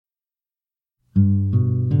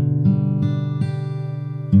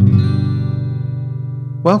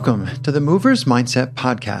Welcome to the Movers Mindset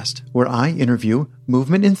Podcast, where I interview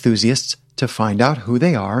movement enthusiasts to find out who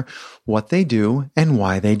they are, what they do, and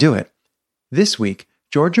why they do it. This week,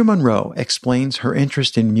 Georgia Monroe explains her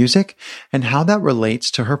interest in music and how that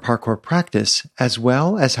relates to her parkour practice, as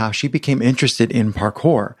well as how she became interested in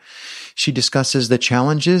parkour. She discusses the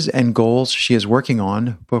challenges and goals she is working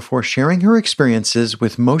on before sharing her experiences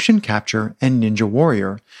with motion capture and Ninja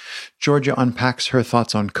Warrior. Georgia unpacks her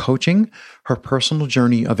thoughts on coaching, her personal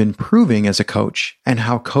journey of improving as a coach, and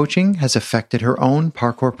how coaching has affected her own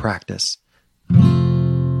parkour practice.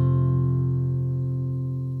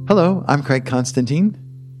 Hello, I'm Craig Constantine.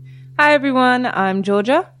 Hi everyone, I'm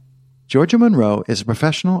Georgia. Georgia Monroe is a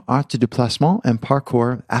professional art de déplacement and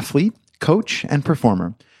parkour athlete, coach, and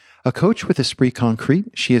performer. A coach with esprit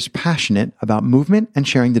concrete, she is passionate about movement and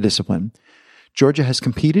sharing the discipline. Georgia has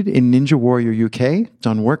competed in Ninja Warrior UK,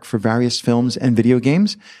 done work for various films and video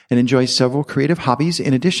games, and enjoys several creative hobbies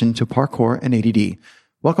in addition to parkour and ADD.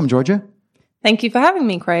 Welcome, Georgia. Thank you for having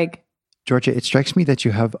me, Craig. Georgia, it strikes me that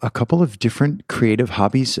you have a couple of different creative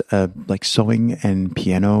hobbies, like sewing and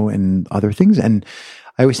piano and other things. And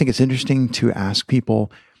I always think it's interesting to ask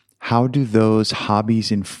people, how do those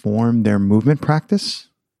hobbies inform their movement practice?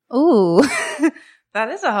 Oh, that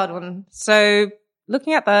is a hard one. So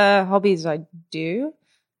looking at the hobbies I do,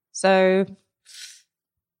 so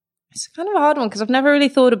it's kind of a hard one because I've never really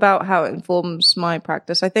thought about how it informs my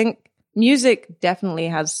practice. I think music definitely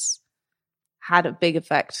has had a big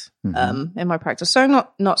effect in my practice. So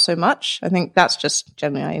not so much. I think that's just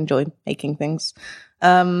generally I enjoy making things.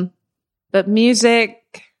 But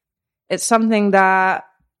music, it's something that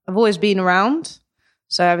I've always been around.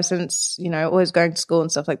 So ever since, always going to school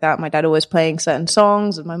and stuff like that, my dad always playing certain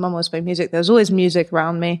songs and my mum always playing music. There was always music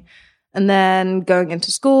around me. And then going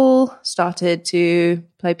into school, started to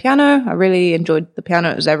play piano. I really enjoyed the piano.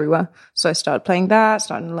 It was everywhere. So I started playing that,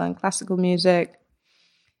 starting to learn classical music.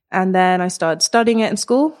 And then I started studying it in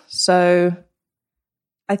school. So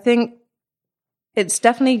I think it's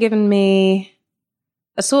definitely given me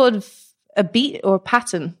a sort of a beat or a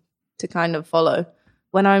pattern to kind of follow.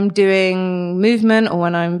 When I'm doing movement or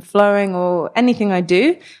when I'm flowing or anything I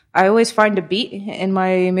do, I always find a beat in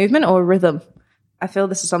my movement or a rhythm. I feel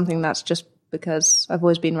this is something that's just because I've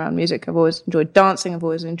always been around music. I've always enjoyed dancing. I've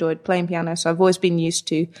always enjoyed playing piano. So I've always been used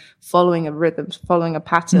to following a rhythm, following a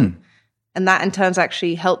pattern. And that in turns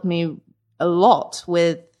actually helped me a lot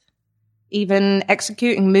with even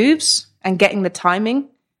executing moves and getting the timing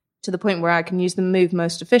to the point where I can use the move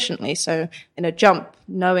most efficiently. So in a jump,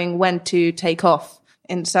 knowing when to take off.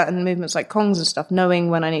 In certain movements like kongs and stuff, knowing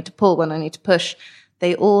when I need to pull, when I need to push.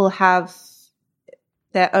 They all have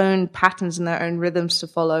their own patterns and their own rhythms to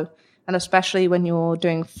follow. And especially when you're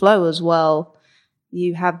doing flow as well,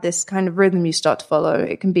 you have this kind of rhythm you start to follow.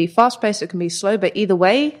 It can be fast-paced, it can be slow, but either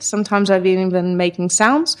way, sometimes I've even been making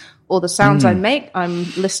sounds, or the sounds I make,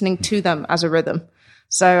 I'm listening to them as a rhythm.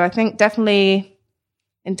 So I think definitely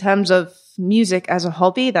in terms of music as a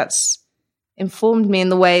hobby, that's informed me in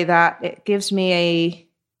the way that it gives me a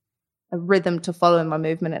rhythm to follow in my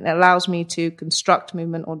movement, and it allows me to construct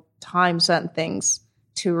movement or time certain things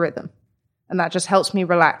to rhythm. And that just helps me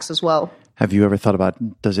relax as well. Have you ever thought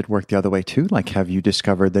about, does it work the other way too? Like, have you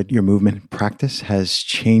discovered that your movement practice has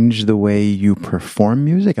changed the way you perform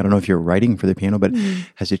music? I don't know if you're writing for the piano, but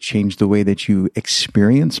has it changed the way that you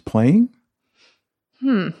experience playing?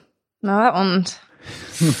 No, that one.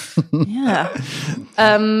 Yeah.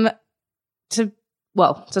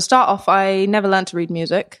 To start off, I never learned to read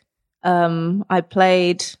music. I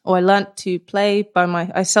learned to play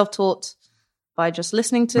I self-taught by just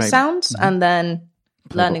listening to sounds and then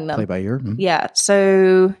learning them. Play by ear. Yeah.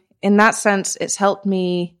 So in that sense, it's helped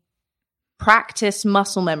me practice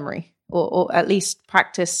muscle memory or at least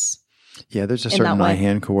practice. Yeah, there's a certain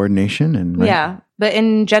eye-hand coordination. And yeah. But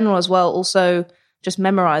in general as well, also just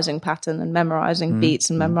memorizing pattern and memorizing beats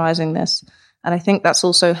and memorizing this. And I think that's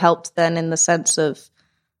also helped then in the sense of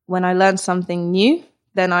when I learn something new,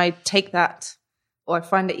 then I take that, or I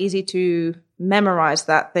find it easy to memorize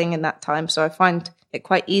that thing in that time. So I find it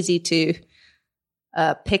quite easy to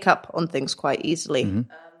pick up on things quite easily.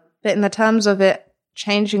 But in the terms of it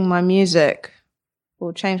changing my music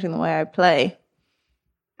or changing the way I play,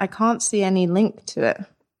 I can't see any link to it,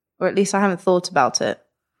 or at least I haven't thought about it.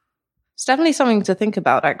 It's definitely something to think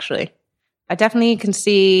about, actually. I definitely can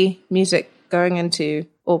see music going into,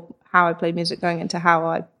 or how I play music going into how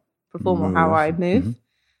I perform or how I move,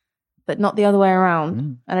 but not the other way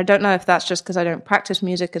around. And I don't know if that's just because I don't practice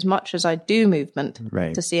music as much as I do movement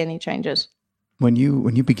to see any changes. when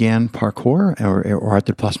you began parkour or art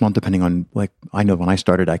de déplacement, depending on, like, I know when I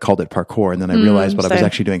started, I called it parkour, and then I realized what I was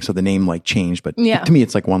actually doing. So the name like changed, but to me,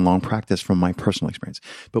 it's like one long practice from my personal experience.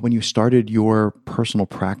 But when you started your personal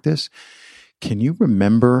practice, can you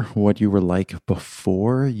remember what you were like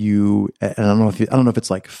before you? I don't know if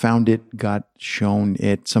it's like found it, got shown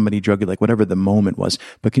it, somebody drug it, like whatever the moment was.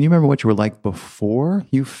 But can you remember what you were like before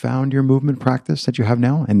you found your movement practice that you have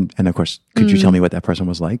now? And of course, could you tell me what that person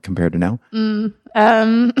was like compared to now?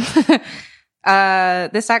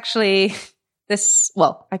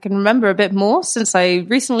 I can remember a bit more since I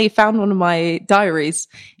recently found one of my diaries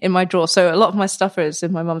in my drawer. So a lot of my stuff is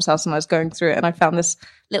in my mum's house, and I was going through it, and I found this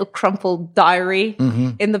little crumpled diary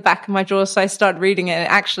in the back of my drawer. So I started reading it, and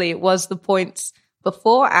actually it was the points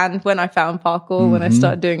before and when I found parkour, when I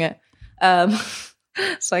started doing it.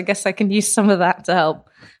 So I guess I can use some of that to help.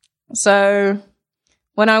 So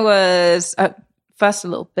when I was, first a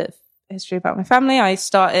little bit of history about my family. I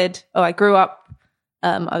grew up,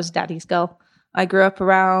 I was daddy's girl. I grew up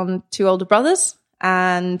around two older brothers,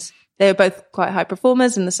 and they were both quite high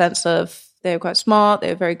performers in the sense of they were quite smart. They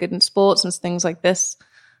were very good in sports and things like this.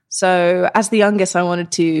 So as the youngest, I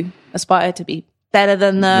wanted to aspire to be better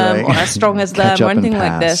than them or as strong as them or anything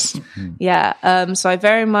like this. Yeah. So I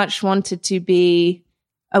very much wanted to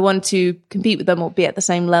compete with them or be at the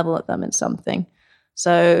same level at them in something.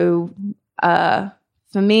 So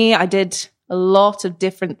for me, I did a lot of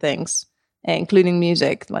different things, including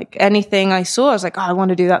music. Like anything I saw, I was like, oh, I want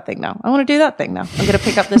to do that thing now. I want to do that thing now. I'm going to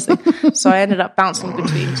pick up this thing. So I ended up bouncing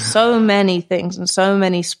between so many things and so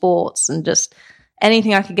many sports and just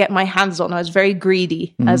anything I could get my hands on. I was very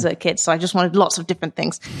greedy as a kid, so I just wanted lots of different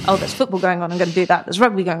things. Oh, there's football going on, I'm going to do that. There's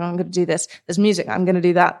rugby going on, I'm going to do this. There's music, I'm going to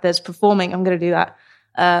do that. There's performing, I'm going to do that.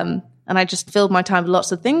 And I just filled my time with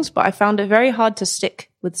lots of things, but I found it very hard to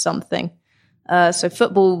stick with something. So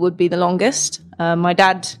football would be the longest. My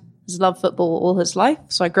dad has loved football all his life,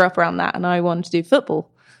 so I grew up around that, and I wanted to do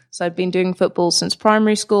football. So I'd been doing football since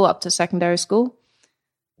primary school up to secondary school.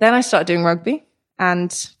 Then I started doing rugby,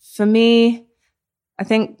 and for me, I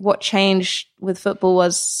think what changed with football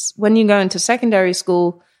was when you go into secondary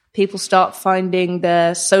school, people start finding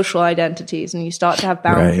their social identities and you start to have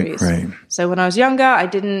boundaries. Right. So when I was younger, I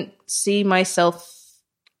didn't see myself,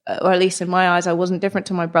 or at least in my eyes, I wasn't different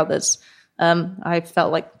to my brothers. I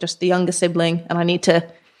felt like just the younger sibling, and I need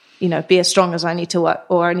to, be as strong as I need to work,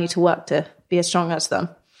 or I need to work to be as strong as them.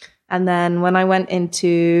 And then when I went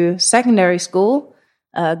into secondary school,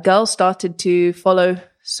 girls started to follow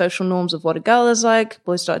social norms of what a girl is like.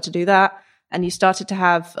 Boys started to do that. And you started to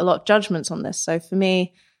have a lot of judgments on this. So for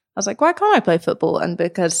me, I was like, why can't I play football? And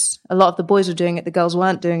because a lot of the boys were doing it, the girls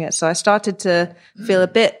weren't doing it. So I started to feel a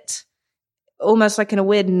bit almost like in a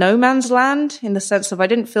weird no man's land, in the sense of I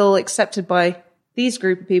didn't feel accepted by these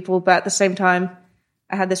group of people, but at the same time,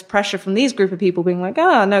 I had this pressure from these group of people being like,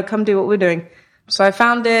 oh, no, come do what we're doing. So I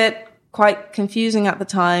found it quite confusing at the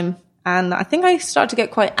time. And I think I started to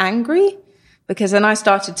get quite angry, because then I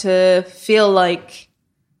started to feel like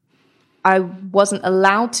I wasn't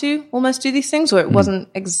allowed to almost do these things, or it wasn't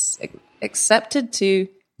accepted to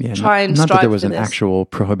try and strive for this. Not that there was an actual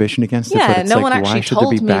prohibition against it, but it's no like, one actually why should there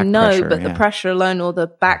be told me back no, pressure? but the pressure alone, or the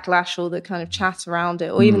backlash, or the kind of chat around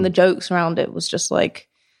it, or even the jokes around it was just like,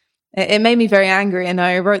 it made me very angry. And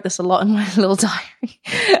I wrote this a lot in my little diary.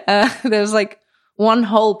 There was like one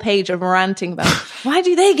whole page of ranting about why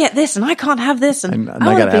do they get this and I can't have this, and I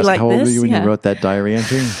want to be like this. How old were you when you wrote that diary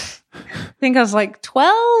entry? I think I was like 12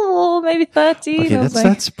 or maybe 13. Okay,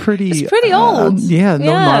 that's pretty. It's pretty old.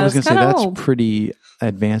 I was going to say that's old. Pretty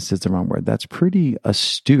advanced is the wrong word. That's pretty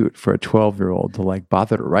astute for a 12-year-old to like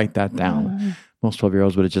bother to write that down. Most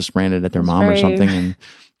 12-year-olds would have just ran it at their mom or something. And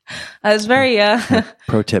I was very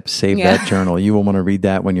pro tip: save that journal. You will want to read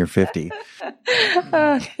that when you're 50.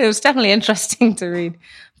 It was definitely interesting to read,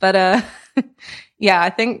 but I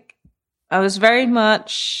think I was very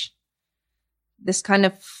much this kind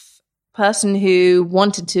of person who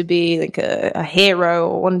wanted to be like a hero,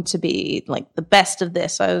 or wanted to be like the best of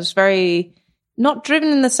this. I was very not driven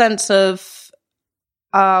in the sense of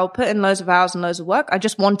I'll put in loads of hours and loads of work. I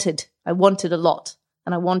wanted a lot,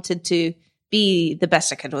 and I wanted to be the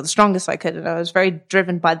best I could, or the strongest I could. And I was very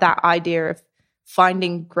driven by that idea of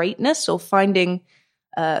finding greatness or finding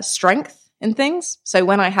strength in things. So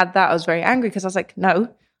when I had that, I was very angry, because I was like,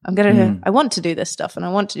 no, I want to do this stuff, and I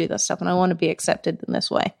want to do that stuff, and I want to be accepted in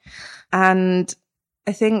this way. And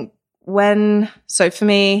I think for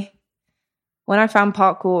me, when I found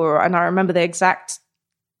parkour, and I remember the exact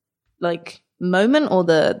like moment or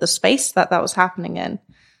the space that was happening in,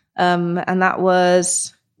 and that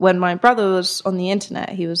was when my brother was on the internet.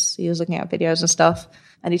 He was looking at videos and stuff,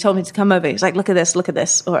 and he told me to come over. He's like, look at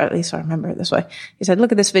this, or at least I remember it this way. He said,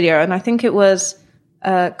 look at this video. And I think it was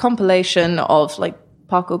a compilation of like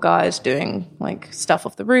parkour guys doing like stuff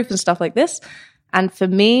off the roof and stuff like this. And for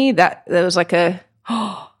me, that there was like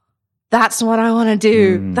that's what I want to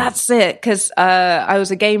do. That's it. Because I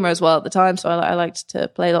was a gamer as well at the time, so I liked to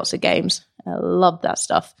play lots of games. I loved that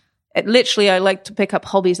stuff. I liked to pick up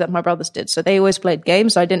hobbies that my brothers did. So they always played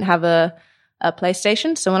games. So I didn't have a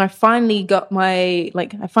PlayStation. So when I finally got I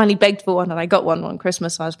finally begged for one, and I got one on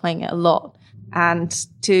Christmas. I was playing it a lot. And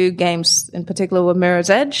 2 games in particular were Mirror's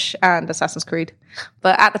Edge and Assassin's Creed.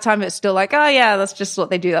 But at the time, it's still like, oh yeah, that's just what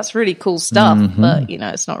they do. That's really cool stuff. But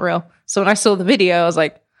it's not real. So when I saw the video, I was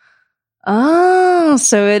like, oh,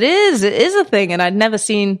 so it is a thing. And I'd never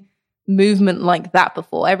seen movement like that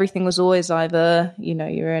before. Everything was always either,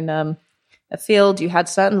 you're in a field, you had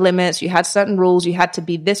certain limits, you had certain rules, you had to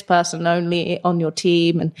be this person only on your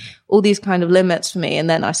team, and all these kind of limits for me. And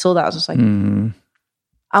then I saw that, I was just like,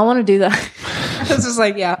 I want to do that. I was just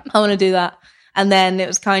like, yeah, I want to do that. And then it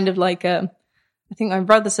was kind of like, I think my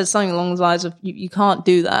brother said something along the lines of, you can't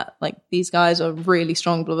do that. Like, these guys are really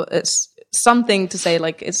strong. Blah, blah. It's something to say,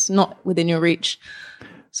 like, it's not within your reach.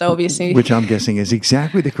 So obviously, which I'm guessing is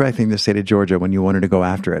exactly the correct thing to say to Georgia when you wanted to go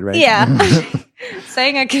after it, right? Yeah.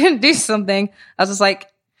 Saying I couldn't do something, I was just like,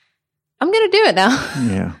 I'm going to do it now.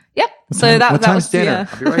 Yeah. Yep. So that was dinner.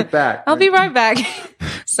 I'll be right back. I'll be right back.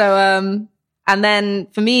 So, and then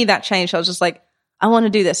for me, that changed. I was just like, I want to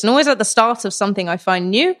do this. And always at the start of something I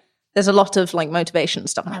find new, there's a lot of like motivation and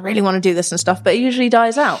stuff. And I really want to do this and stuff, but it usually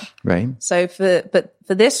dies out. Right. So for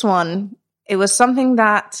this one, it was something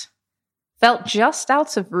that felt just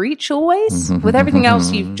out of reach always. With everything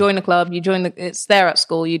else, you join a club, it's there at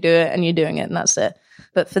school, you do it and you're doing it and that's it.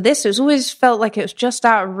 But for this, it was always felt like it was just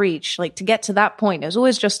out of reach. Like, to get to that point, it was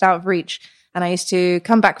always just out of reach. And I used to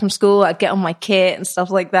come back from school, I'd get on my kit and stuff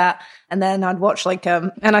like that. And then I'd watch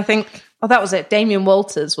and I think, that was it. Damien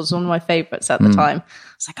Walters was one of my favorites at the time. I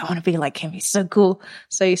was like, I want to be like him. He's so cool.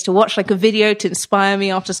 So I used to watch like a video to inspire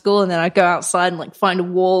me after school. And then I'd go outside and like find a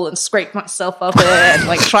wall and scrape myself up it and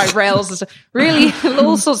like try rails and stuff. Really,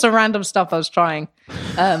 all sorts of random stuff I was trying.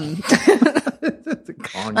 I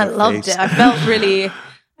loved it. I felt really,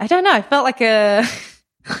 I don't know. I felt like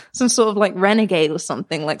some sort of like renegade or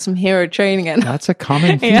something, like some hero training. And that's a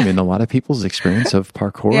common theme in a lot of people's experience of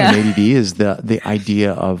parkour and ADD is the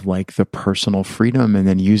idea of like the personal freedom, and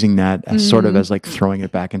then using that as sort of as like throwing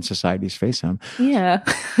it back in society's face. Yeah.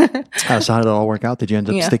 So how did it all work out? Did you end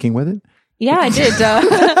up sticking with it? Yeah, I did.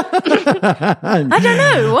 I don't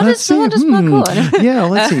know. What is parkour? Yeah,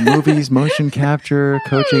 let's see. Movies, motion capture,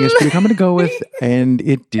 coaching is pretty. I'm going to go with, and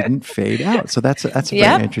it didn't fade out. So that's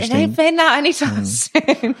very interesting. It ain't fading out anytime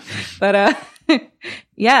soon. But I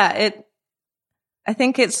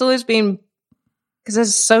think it's always been, because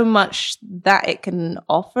there's so much that it can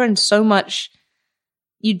offer and so much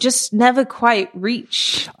you just never quite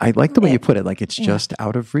reach. I like the way you put it. Like, it's just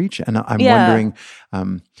out of reach. And I'm wondering,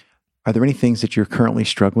 are there any things that you're currently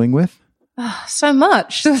struggling with? So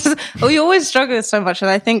much. Well, you always struggle with so much. And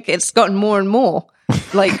I think it's gotten more and more.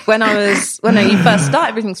 Like when you first start,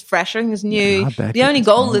 everything's fresh, everything's new. The only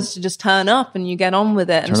goal is to just turn up and you get on with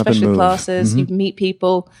it. And especially classes, you meet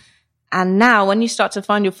people. And now when you start to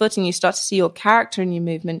find your footing, you start to see your character in your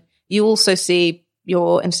movement. You also see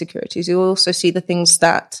your insecurities. You also see the things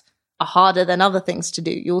that are harder than other things to do.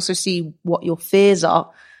 You also see what your fears are.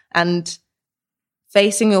 And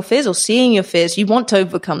facing your fears or seeing your fears, you want to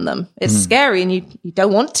overcome them. It's scary and you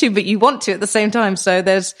don't want to, but you want to at the same time. So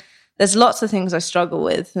there's lots of things I struggle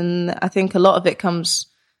with. And I think a lot of it comes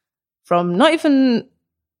from not even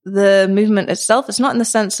the movement itself. It's not in the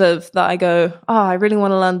sense of that I go, I really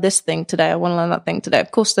want to learn this thing today. I want to learn that thing today.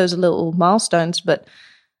 Of course, those are little milestones, but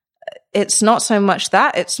it's not so much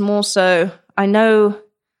that. It's more so, I know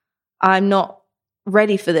I'm not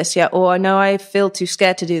ready for this yet, or I know I feel too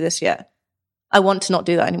scared to do this yet. I want to not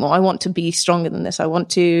do that anymore. I want to be stronger than this. I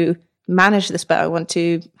want to manage this better. I want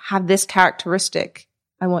to have this characteristic.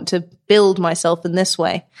 I want to build myself in this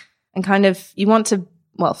way. And kind of,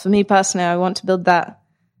 for me personally, I want to build that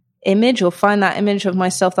image or find that image of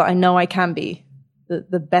myself that I know I can be,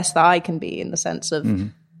 the best that I can be, in the sense of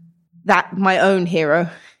that my own hero.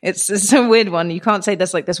 It's a weird one. You can't say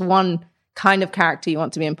there's like this one kind of character you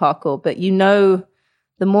want to be in parkour, but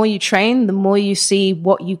the more you train, the more you see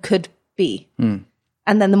what you could be.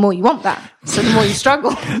 And then the more you want that. So the more you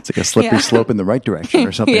struggle. It's like a slippery slope in the right direction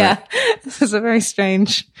or something. Yeah. Right? This is a very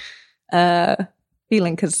strange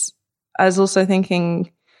feeling, because I was also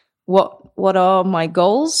thinking, what are my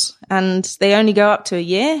goals? And they only go up to a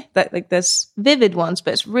year. That, like, there's vivid ones,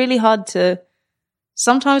 but it's really hard to,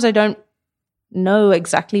 sometimes I don't know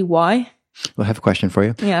exactly why. Well, I have a question for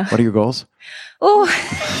you. Yeah. What are your goals? Oh,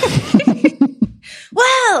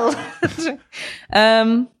 well,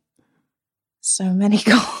 so many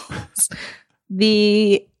goals.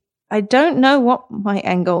 I don't know what my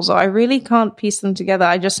end goals are. I really can't piece them together.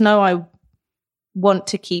 I just know I want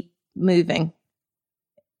to keep moving.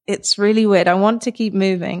 It's really weird. I want to keep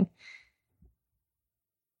moving.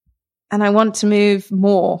 And I want to move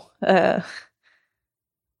more. I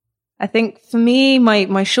think for me,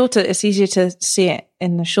 my shorter, it's easier to see it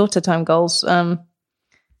in the shorter time goals. I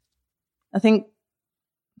think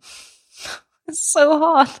it's so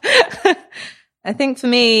hard. I think for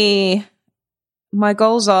me, my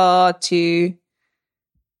goals are to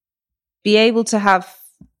be able to have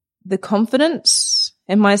the confidence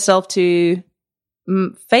in myself to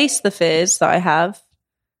face the fears that I have,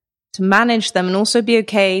 to manage them, and also be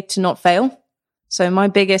okay to not fail. So my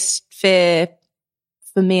biggest fear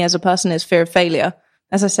for me as a person is fear of failure.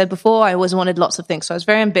 As I said before, I always wanted lots of things. So I was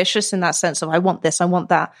very ambitious in that sense of I want this, I want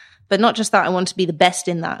that. But not just that, I wanted to be the best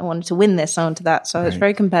in that. I wanted to win this, I wanted that. So I was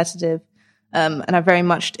very competitive. And I very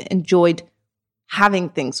much enjoyed having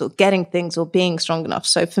things or getting things or being strong enough.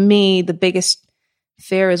 So for me, the biggest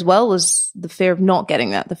fear as well was the fear of not getting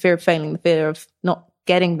that, the fear of failing, the fear of not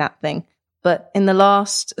getting that thing. But in the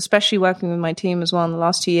last, especially working with my team as well in the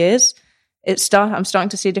last 2 years, I'm starting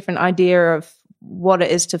to see a different idea of what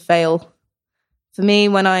it is to fail. For me,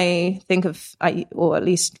 when I think of, or at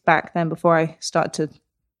least back then before I started to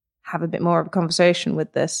have a bit more of a conversation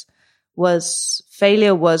with this, was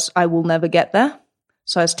failure was I will never get there.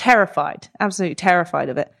 So I was terrified, absolutely terrified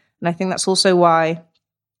of it. And I think that's also why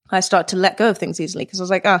I start to let go of things easily, because I was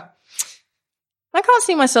like, I can't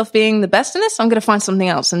see myself being the best in this. I'm going to find something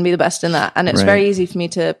else and be the best in that. And it's very easy for me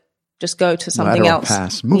to just go to something else.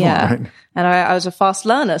 Pass. Move on, right? And I was a fast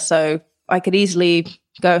learner, so I could easily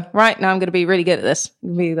go, right, now I'm going to be really good at this,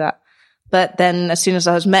 be that. But then as soon as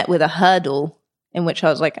I was met with a hurdle in which I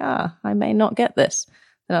was like, I may not get this,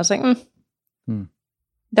 then I was like,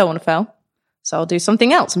 don't want to fail. So I'll do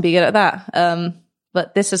something else and be good at that.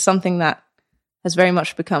 But this is something that has very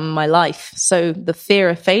much become my life. So the fear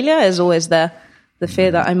of failure is always there. The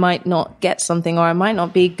fear that I might not get something, or I might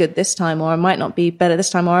not be good this time, or I might not be better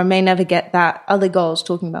this time, or I may never get that other goal I was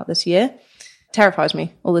talking about this year, terrifies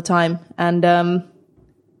me all the time. And I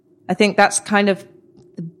think that's kind of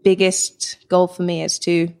the biggest goal for me, is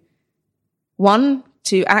to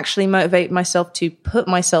actually motivate myself to put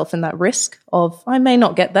myself in that risk of I may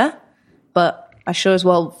not get there, but I sure as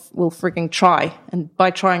well will freaking try. And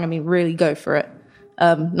by trying, I mean really go for it.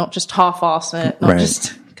 Not just half-ass it, not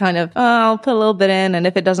just kind of, I'll put a little bit in, and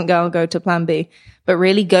if it doesn't go, I'll go to plan B. But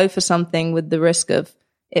really go for something with the risk of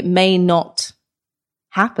it may not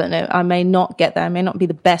happen. I may not get there. I may not be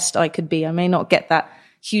the best I could be. I may not get that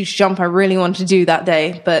huge jump I really want to do that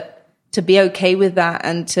day. But to be okay with that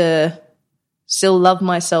and to still love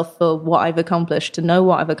myself for what I've accomplished, to know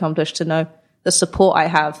what I've accomplished, to know the support I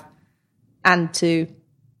have, and to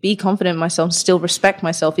be confident in myself, still respect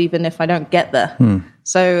myself even if I don't get there.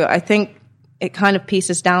 So I think it kind of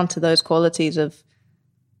pieces down to those qualities of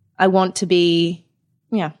I want to be,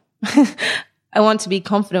 I want to be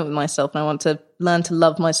confident with myself, and I want to learn to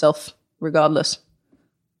love myself regardless.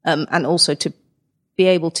 And also to be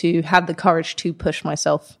able to have the courage to push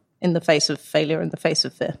myself in the face of failure, in the face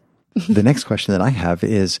of fear. The next question that I have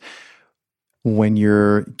is, when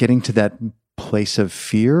you're getting to that place of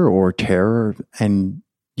fear or terror and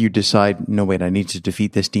you decide, no, wait, I need to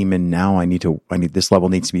defeat this demon now. I need this level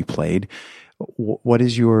needs to be played. What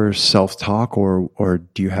is your self-talk, or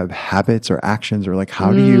do you have habits or actions, or like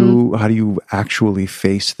how do you actually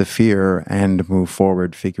face the fear and move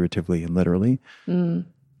forward figuratively and literally? There's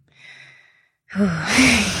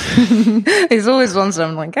always ones that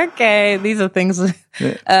I'm like, okay, these are things.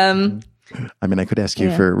 I mean, I could ask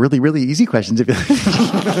you for really, really easy questions. If you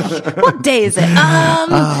What day is it?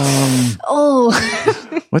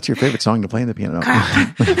 What's your favorite song to play on the piano?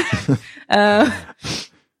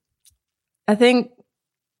 I think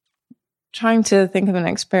trying to think of an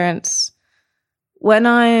experience when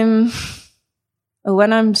I'm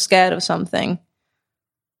scared of something,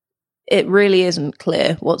 it really isn't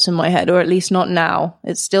clear what's in my head, or at least not now.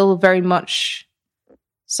 It's still very much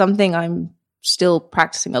something I'm still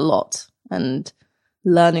practicing a lot and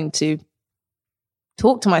learning to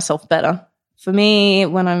talk to myself better. For me,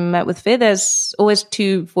 when I'm met with fear, there's always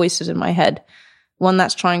two voices in my head. One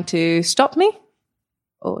that's trying to stop me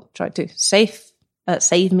or try to save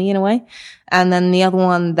me in a way. And then the other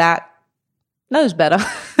one that knows better,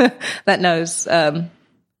 that knows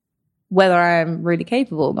whether I'm really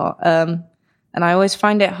capable or not. And I always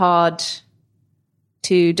find it hard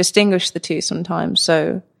to distinguish the two sometimes.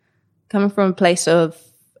 So coming from a place of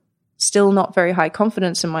still not very high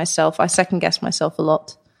confidence in myself, I second guess myself a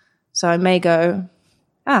lot. So I may go,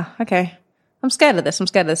 okay, I'm scared of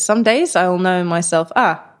this. Some days I'll know myself,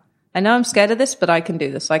 I know I'm scared of this, but I can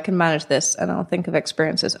do this. I can manage this. And I'll think of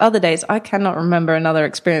experiences. Other days, I cannot remember another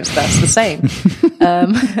experience that's the same.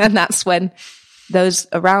 And that's when those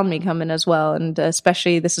around me come in as well. And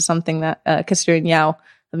especially this is something that Kissary and Yao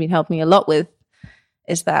have been helping me a lot with,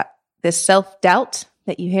 is that this self-doubt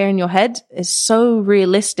that you hear in your head is so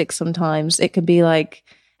realistic sometimes. It can be like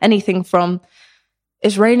anything from,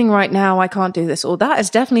 it's raining right now, I can't do this, or that is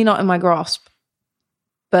definitely not in my grasp.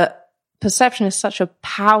 But perception is such a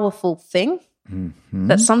powerful thing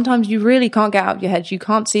that sometimes you really can't get out of your head. You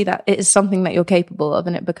can't see that it is something that you're capable of,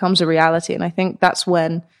 and it becomes a reality. And I think that's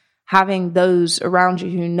when having those around you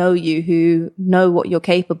who know what you're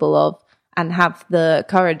capable of and have the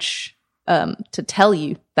courage to tell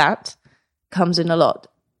you that comes in a lot.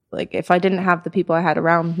 Like if I didn't have the people I had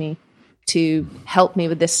around me to help me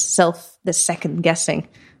with this second guessing,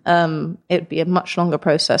 it'd be a much longer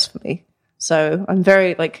process for me. So I'm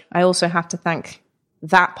very, I also have to thank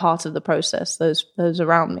that part of the process, those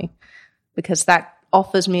around me, because that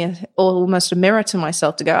offers me almost a mirror to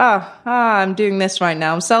myself to go, I'm doing this right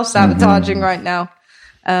now. I'm self-sabotaging right now.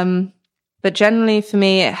 But generally for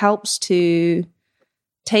me, it helps to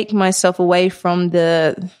take myself away from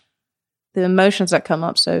the emotions that come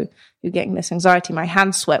up. So you're getting this anxiety, my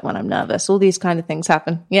hands sweat when I'm nervous, all these kind of things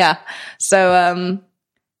happen. Yeah. So,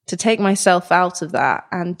 to take myself out of that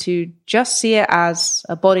and to just see it as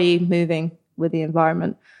a body moving with the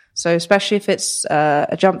environment. So especially if it's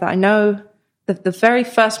a jump that I know the very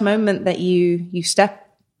first moment that you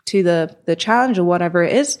step to the challenge or whatever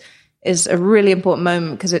it is a really important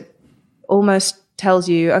moment, because it almost tells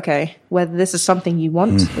you, okay, whether this is something you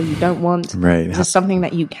want or you don't want. Right. Is this something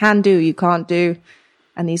that you can do, you can't do?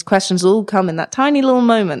 And these questions all come in that tiny little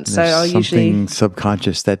moment. So I'll usually something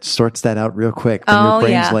subconscious that sorts that out real quick. When your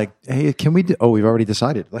brain's like, hey, can we we've already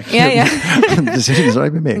decided. The decision's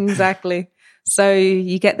already been made. Exactly. So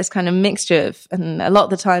you get this kind of mixture and a lot of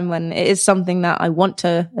the time when it is something that I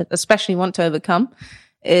especially want to overcome,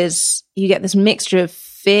 is you get this mixture of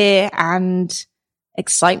fear and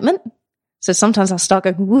excitement. So sometimes I'll start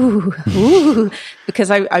going, ooh,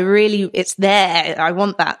 because I really, it's there. I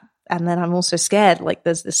want that. And then I'm also scared. Like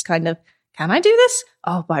there's this kind of, can I do this?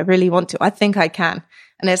 Oh, but I really want to. I think I can.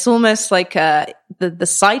 And it's almost like the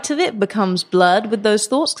sight of it becomes blurred with those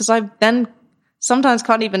thoughts, because I then sometimes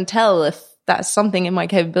can't even tell if that's something in my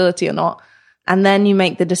capability or not. And then you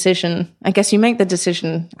make the decision. I guess you make the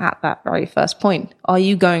decision at that very first point. Are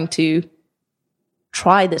you going to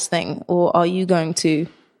try this thing, or are you going to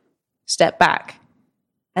step back?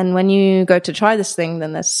 And when you go to try this thing,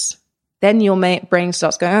 then your brain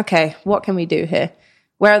starts going, okay, what can we do here?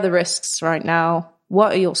 Where are the risks right now?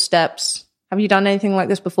 What are your steps? Have you done anything like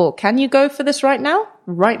this before? Can you go for this right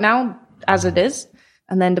now as it is?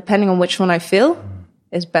 And then depending on which one I feel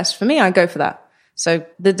is best for me, I go for that. So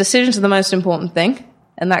the decisions are the most important thing.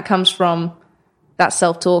 And that comes from that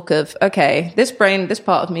self-talk of, okay, this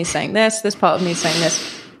part of me is saying this part of me is saying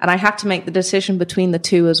this. And I have to make the decision between the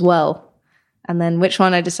two as well. And then which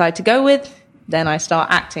one I decide to go with, then I start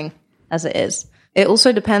acting as it is. It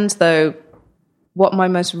also depends, though, what my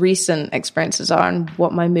most recent experiences are and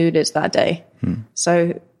what my mood is that day.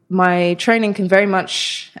 So my training can very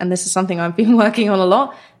much, and this is something I've been working on a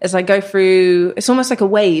lot, is I go through, it's almost like a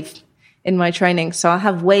wave in my training. So I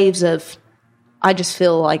have waves of, I just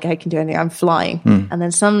feel like I can do anything. I'm flying. And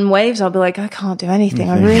then some waves, I'll be like, I can't do anything.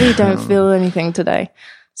 I really don't feel anything today.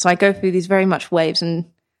 So I go through these very much waves, and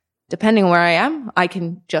depending on where I am, I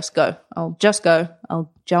can just go. I'll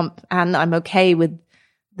jump, and I'm okay with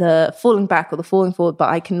the falling back or the falling forward, but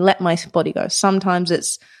I can let my body go. Sometimes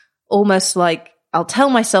it's almost like I'll tell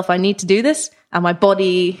myself I need to do this, and my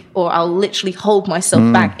body, or I'll literally hold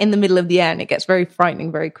myself back in the middle of the air, and it gets very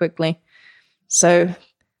frightening very quickly. So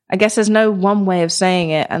I guess there's no one way of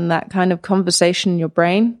saying it, and that kind of conversation in your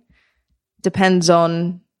brain depends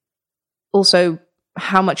on also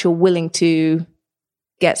how much you're willing to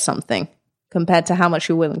get something compared to how much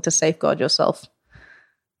you're willing to safeguard yourself.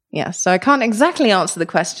 Yeah, so I can't exactly answer the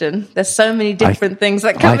question. There's so many different things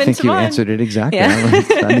that come into mind. I think you answered it exactly. Yeah. I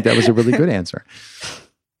think that was a really good answer.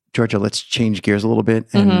 Georgia, let's change gears a little bit.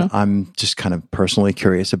 And I'm just kind of personally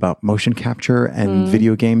curious about motion capture and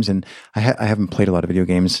video games. And I haven't played a lot of video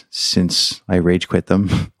games since I rage quit them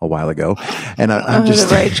a while ago. And I'm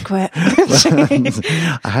just rage quit.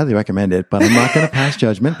 I highly recommend it, but I'm not going to pass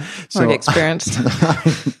judgment. Already experienced.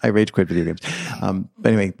 I rage quit video games. But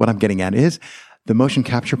anyway, what I'm getting at is the motion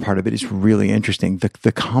capture part of it is really interesting.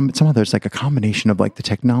 Somehow there's like a combination of like the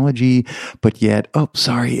technology, but yet,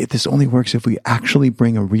 this only works if we actually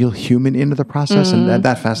bring a real human into the process. And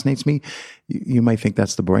that fascinates me. You might think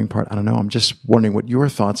that's the boring part. I don't know. I'm just wondering what your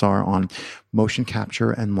thoughts are on motion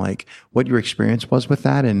capture and like what your experience was with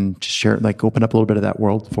that, and just share, like open up a little bit of that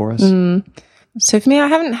world for us. So for me, I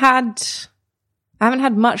haven't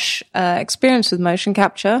had much experience with motion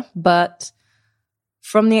capture, but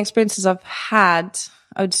from the experiences I've had,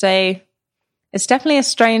 I would say it's definitely a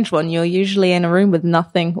strange one. You're usually in a room with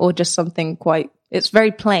nothing or just something it's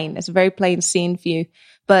very plain. It's a very plain scene for you,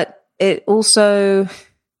 but it also,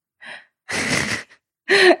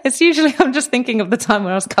 it's usually, I'm just thinking of the time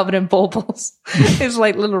when I was covered in baubles. It's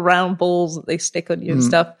like little round balls that they stick on you and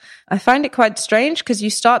stuff. I find it quite strange because you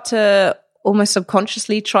start to almost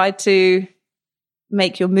subconsciously try to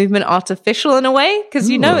make your movement artificial in a way, because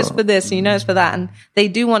you know it's for this and you know it's for that, and they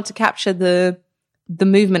do want to capture the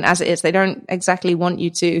movement as it is. They don't exactly want you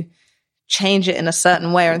to change it in a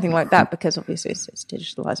certain way or anything like that, because obviously it's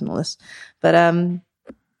digitalized and all this. But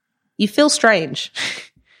you feel strange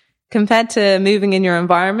compared to moving in your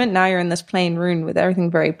environment. Now you're in this plain room with everything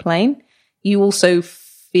very plain. You also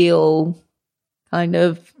feel kind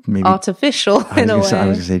of maybe artificial in a way. I was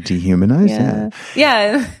going to say dehumanized.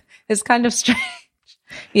 Yeah. It's kind of strange.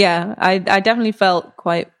 Yeah, I definitely felt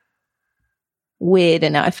quite weird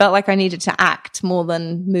in it. I felt like I needed to act more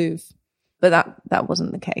than move, but that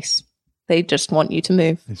wasn't the case. They just want you to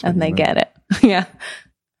move, and they get it. Yeah.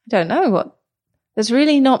 I don't know there's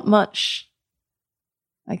really not much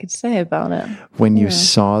I could say about it. When you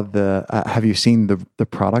saw have you seen the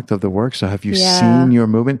product of the work? So have you seen your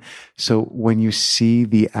movement? So when you see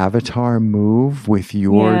the avatar move with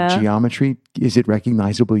your geometry, is it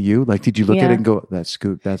recognizable you? Like, did you look at it and go, that's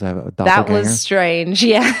Scoot, that's a doppelganger? That was strange,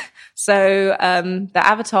 yeah. So the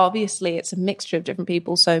avatar, obviously, it's a mixture of different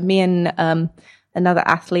people. So me and another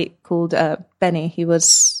athlete called Benny,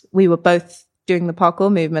 we were both doing the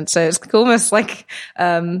parkour movement. So it's almost like...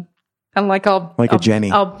 I'm like a Jenny.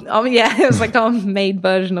 It was like our made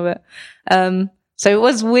version of it. So it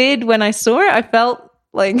was weird when I saw it. I felt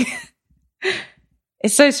like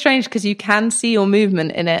it's so strange because you can see your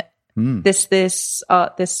movement in it. This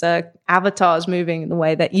avatar is moving in the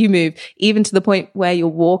way that you move, even to the point where you're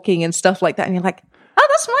walking and stuff like that, and you're like, oh,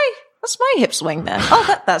 that's my hip swing there.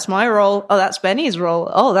 Oh, that's my roll. Oh, that's Benny's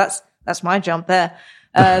roll. Oh, that's my jump there.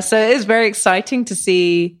 So it is very exciting to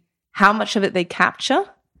see how much of it they capture.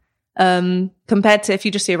 Compared to if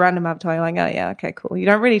you just see a random avatar, you're like, oh yeah, okay, cool. You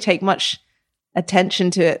don't really take much attention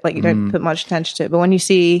to it. Like you don't put much attention to it. But when you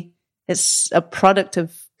see it's a product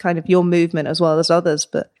of kind of your movement as well as others,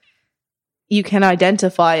 but you can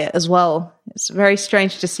identify it as well. It's very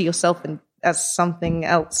strange to see yourself as something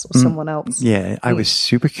else or someone else. Yeah, I was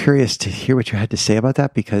super curious to hear what you had to say about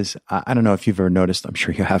that, because I don't know if you've ever noticed, I'm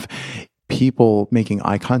sure you have, people making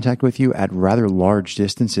eye contact with you at rather large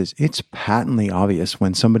distances. It's patently obvious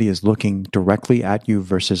when somebody is looking directly at you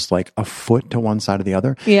versus like a foot to one side or the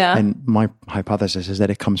other. Yeah. And my hypothesis is that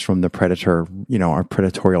it comes from the predator, our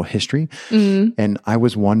predatorial history. And I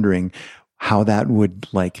was wondering how that would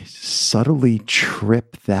like subtly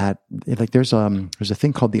trip that. Like there's a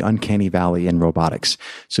thing called the uncanny valley in robotics.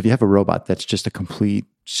 So if you have a robot that's just a complete,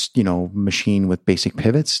 machine with basic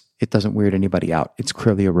pivots, it doesn't weird anybody out. It's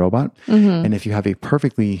clearly a robot. And if you have a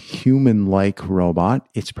perfectly human-like robot,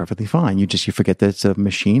 it's perfectly fine. You forget that it's a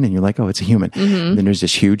machine and you're like, oh, it's a human. And then there's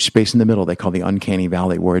this huge space in the middle they call the uncanny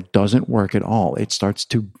valley, where it doesn't work at all. It starts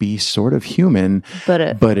to be sort of human, but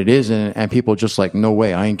it isn't. And people just like, no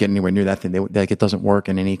way, I ain't getting anywhere near that thing. It doesn't work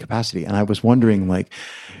in any capacity. And I was wondering, like,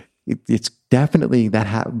 it's definitely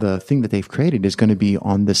the thing that they've created is going to be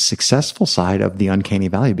on the successful side of the uncanny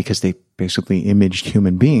valley, because they basically imaged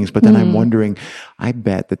human beings. But then I'm wondering, I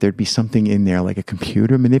bet that there'd be something in there, like a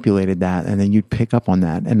computer manipulated that, and then you'd pick up on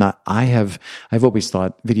that. And I've always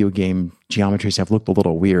thought video game geometries have looked a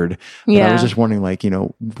little weird. But I was just wondering, like,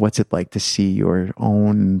 what's it like to see your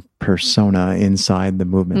own persona inside the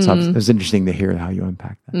movement? So it was interesting to hear how you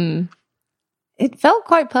unpack that. It felt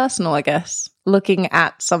quite personal, I guess, looking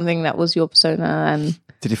at something that was your persona. And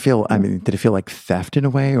did it feel like theft in a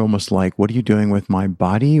way, almost like, what are you doing with my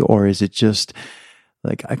body? Or is it just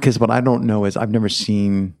like, because what I don't know is I've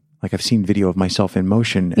seen video of myself in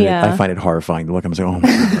motion, and I find it horrifying to look. I'm like, oh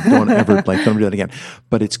my God, don't do that again.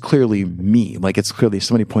 But it's clearly me. Like, it's clearly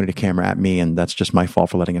somebody pointed a camera at me, and that's just my fault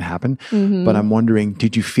for letting it happen. But I'm wondering,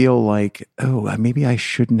 did you feel like, oh, maybe I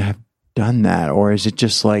shouldn't have done that? Or is it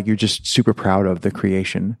just like you're just super proud of the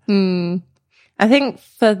creation? I think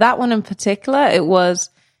for that one in particular, it was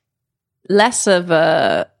less of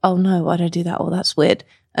a, oh no, why did I do that? Oh, that's weird.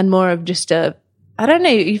 And more of just I don't know,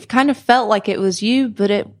 you've kind of felt like it was you,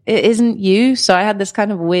 but it isn't you. So I had this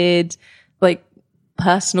kind of weird, like,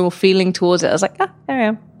 personal feeling towards it. I was like, there I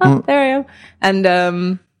am. There I am.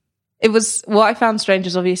 And it was, what I found strange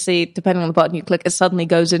is obviously, depending on the button you click, it suddenly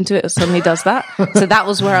goes into it. It suddenly does that. So that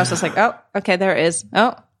was where I was just like, oh, okay, there it is.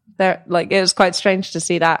 Oh, there. Like, it was quite strange to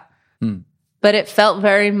see that. But it felt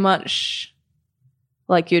very much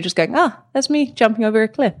like you're just going, there's me jumping over a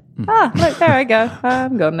cliff. Look, there I go.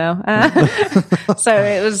 I'm gone now. So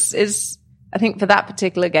it's, I think for that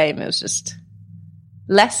particular game, it was just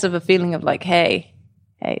less of a feeling of like, hey,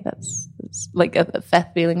 that's like a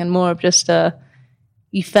Feth feeling, and more of just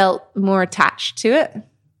you felt more attached to it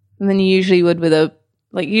than you usually would with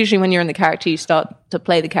usually when you're in the character, you start to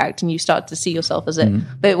play the character and you start to see yourself as it.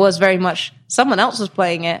 But it was very much someone else was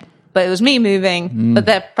playing it, but it was me moving, but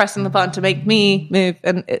they're pressing the button to make me move.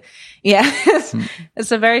 And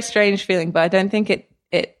it's a very strange feeling, but I don't think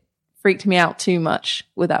it freaked me out too much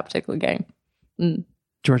with that particular game.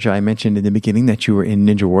 Georgia, I mentioned in the beginning that you were in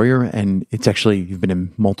Ninja Warrior, and it's actually, you've been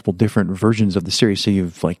in multiple different versions of the series. So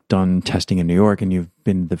you've like done testing in New York, and you've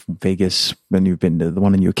been to Vegas, and you've been to the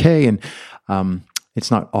one in the UK. And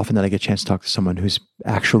it's not often that I get a chance to talk to someone who's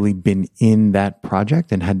actually been in that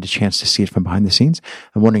project and had the chance to see it from behind the scenes.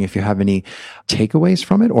 I'm wondering if you have any takeaways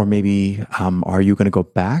from it, or maybe are you going to go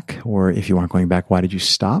back? Or if you aren't going back, why did you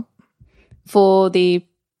stop? For the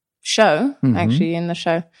show, actually, in the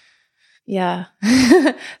show. Yeah.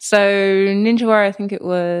 So Ninja Warrior, I think it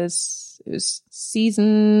was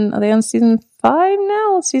season, are they on season 5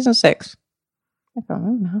 now or season 6? I can't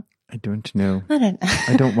remember now. I don't know. I don't know.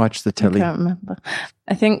 I don't watch the telly. I can't remember.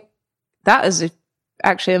 I think that is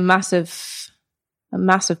actually a massive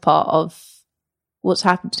part of what's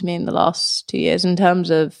happened to me in the last 2 years in terms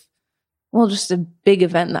of, well, just a big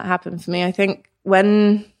event that happened for me. I think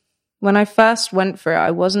when I first went for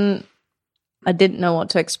it, I didn't know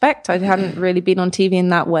what to expect. I hadn't really been on TV in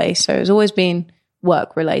that way. So it's always been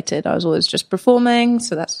work related. I was always just performing.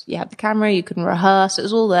 So you had the camera, you couldn't rehearse. It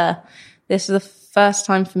was all there. This is the first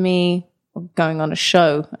time for me going on a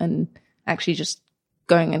show and actually just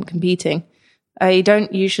going and competing. I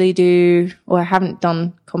don't usually do, or I haven't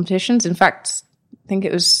done competitions. In fact, I think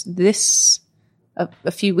it was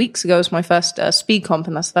a few weeks ago was my first speed comp,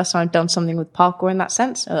 and that's the first time I've done something with parkour in that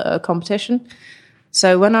sense, a competition.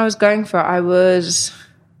 So when I was going for it, I was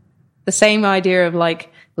the same idea of like,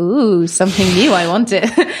 ooh, something new, I want it.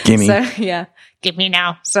 Gimme. So yeah, give me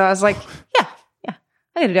now. So I was like, yeah,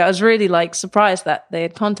 I gotta do it. I was really like surprised that they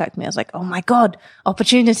had contacted me. I was like, oh my God,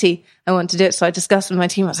 opportunity. I want to do it. So I discussed with my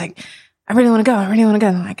team. I was like, I really want to go. And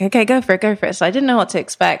I'm like, okay, go for it. So I didn't know what to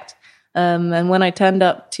expect. And when I turned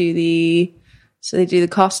up to so they do the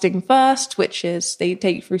casting first, which is they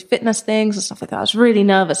take you through fitness things and stuff like that. I was really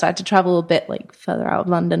nervous. I had to travel a bit like further out of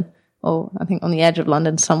London, or I think on the edge of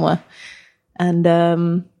London somewhere.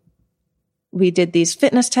 And we did these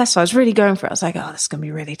fitness tests. So I was really going for it. I was like, oh, this is going to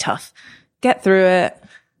be really tough. Get through it.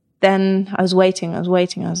 Then I was waiting. I was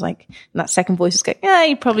like, and that second voice is going, yeah,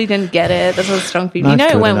 you probably didn't get it. That's a strong feeling. You know,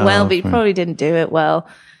 it went well, but you probably didn't do it well.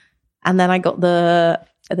 And then I got the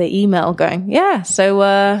email going, yeah,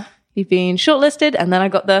 so you've been shortlisted. And then I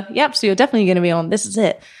got so you're definitely going to be on. This is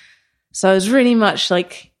it. So I was really much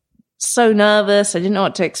like so nervous. I didn't know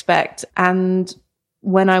what to expect. And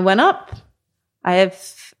when I went up, I'd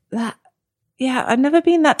never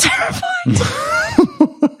been that terrified.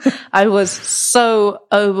 I was so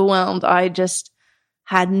overwhelmed. I just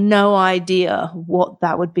had no idea what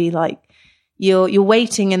that would be like. You're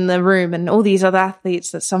waiting in the room, and all these other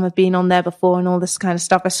athletes that some have been on there before and all this kind of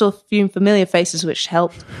stuff. I saw a few familiar faces, which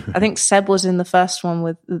helped. I think Seb was in the first one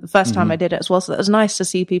with the first time I did it as well. So that was nice to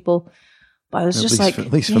see people. But I was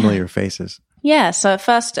at least familiar faces. Yeah. So at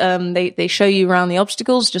first, they show you around the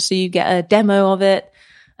obstacles just so you get a demo of it.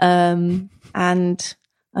 And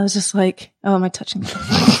I was just like, oh, am I touching that?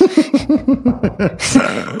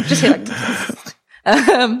 Just here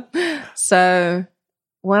like, so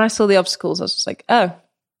when I saw the obstacles, I was just like, oh,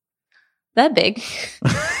 they're big.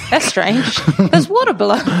 They're strange. There's water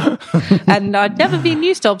below. And I'd never been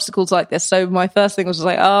used to obstacles like this. So my first thing was just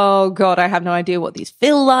like, oh God, I have no idea what these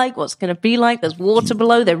feel like, what's going to be like. There's water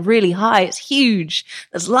below. They're really high. It's huge.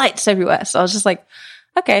 There's lights everywhere. So I was just like,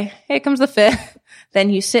 okay, here comes the fear. Then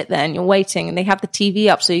you sit there and you're waiting, and they have the TV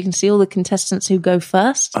up so you can see all the contestants who go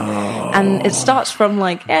first. Oh. And it starts from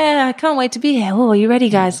like, yeah, I can't wait to be here. Oh, are you ready,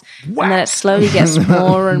 guys? Whack. And then it slowly gets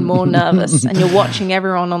more and more nervous, and you're watching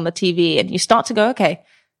everyone on the TV, and you start to go, okay,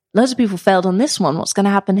 loads of people failed on this one. What's going to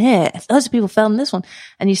happen here? Loads of people failed on this one.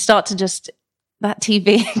 And you start to that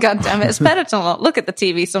TV, God damn it, it's better to not look at the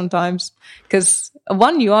TV sometimes, because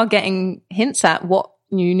one, you are getting hints at what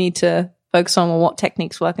you need to focus on what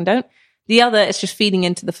techniques work and don't. The other is just feeding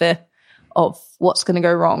into the fear of what's going to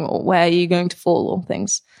go wrong or where you're going to fall or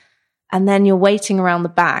things. And then you're waiting around the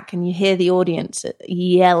back and you hear the audience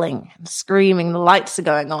yelling and screaming. The lights are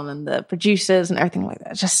going on and the producers and everything like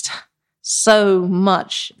that. Just so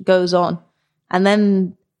much goes on. And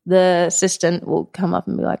then the assistant will come up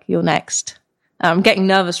and be like, you're next. I'm getting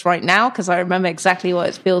nervous right now because I remember exactly what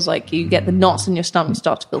it feels like. You get the knots in your stomach,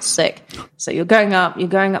 start to feel sick. So you're going up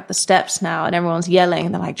the steps now, and everyone's yelling,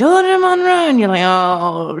 and they're like, Georgia Monroe, and you're like,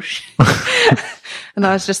 oh, shit. And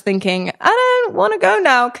I was just thinking, I don't want to go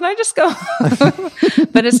now. Can I just go?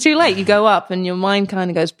 But it's too late. You go up, and your mind kind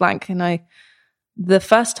of goes blank. And the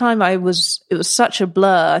first time it was such a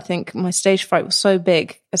blur. I think my stage fright was so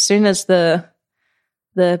big. As soon as the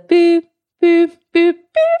boop, boop, boop, boop,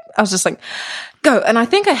 I was just like, go. And I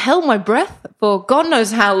think I held my breath for God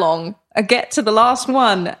knows how long. I get to the last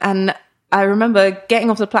one, and I remember getting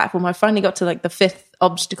off the platform. I finally got to like the 5th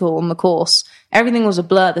obstacle on the course. Everything was a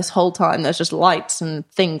blur this whole time. There's just lights and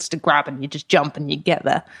things to grab, and you just jump and you get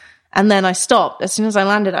there. And then I stopped. As soon as I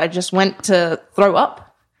landed, I just went to throw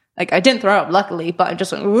up. Like, I didn't throw up, luckily, but I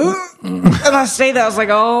just went, and I stayed there. I was like,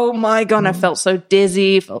 oh my God. And I felt so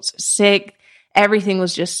dizzy, felt so sick. Everything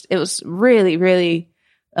was just, it was really, really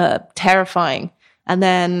terrifying. And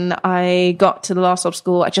then I got to the last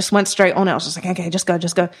obstacle. I just went straight on it. I was just like, okay, just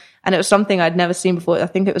go. And it was something I'd never seen before. I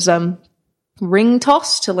think it was ring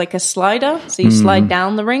toss to like a slider. So you slide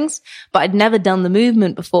down the rings. But I'd never done the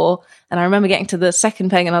movement before. And I remember getting to the second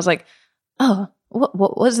peg and I was like, oh,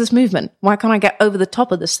 what is this movement? Why can't I get over the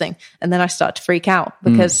top of this thing? And then I started to freak out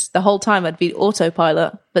because the whole time I'd be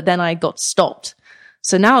autopilot, but then I got stopped.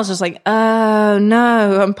 So now I was just like, oh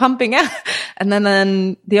no, I'm pumping out. And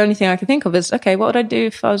then the only thing I could think of is, okay, what would I do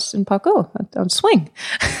if I was in parkour? I'd swing.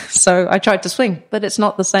 So I tried to swing, but it's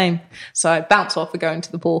not the same. So I bounce off and go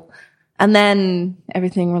into the pool. And then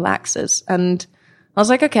everything relaxes. And I was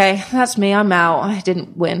like, okay, that's me. I'm out. I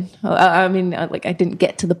didn't win. I didn't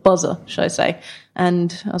get to the buzzer, should I say.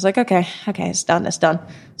 And I was like, okay, it's done.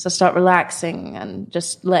 So I start relaxing and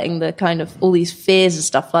just letting the kind of all these fears and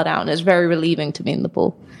stuff flood out. And it's very relieving to be in the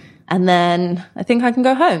pool. And then I think I can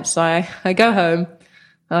go home. So I go home.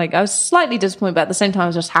 Like, I was slightly disappointed, but at the same time, I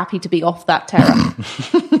was just happy to be off that terror.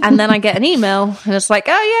 And then I get an email and it's like,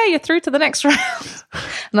 oh yeah, you're through to the next round.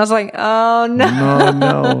 And I was like, oh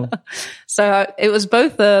no. So it was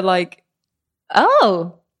both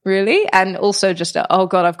oh, really? And also just, oh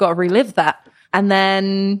God, I've got to relive that. And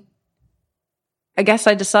then I guess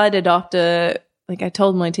I decided after, like, I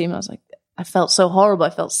told my team, I was like, I felt so horrible. I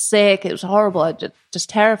felt sick. It was horrible. I just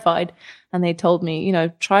terrified. And they told me,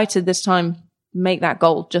 try to this time make that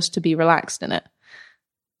goal just to be relaxed in it.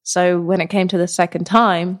 So when it came to the second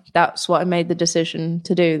time, that's what I made the decision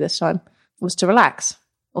to do this time, was to relax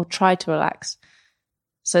or try to relax.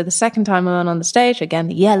 So the second time I went on the stage, again,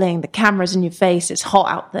 the yelling, the camera's in your face, it's hot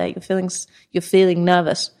out there, you're feeling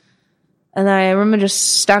nervous. And I remember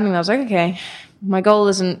just standing there, I was like, okay, my goal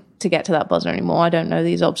isn't to get to that buzzer anymore. I don't know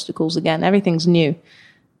these obstacles again. Everything's new.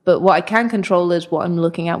 But what I can control is what I'm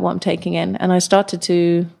looking at, what I'm taking in. And I started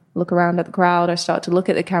to look around at the crowd. I started to look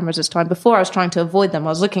at the cameras this time. Before, I was trying to avoid them. I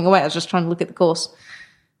was looking away. I was just trying to look at the course.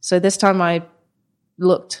 So this time I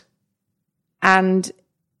looked. And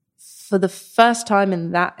for the first time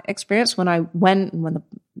in that experience, when I went, when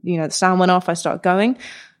the sound went off, I started going.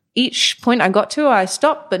 Each point I got to, I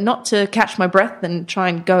stopped, but not to catch my breath and try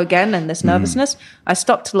and go again and this nervousness. I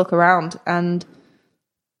stopped to look around, and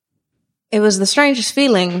it was the strangest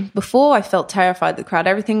feeling. Before, I felt terrified of the crowd.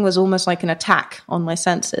 Everything was almost like an attack on my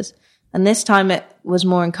senses. And this time it was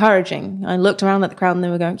more encouraging. I looked around at the crowd and they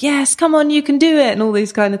were going, yes, come on, you can do it, and all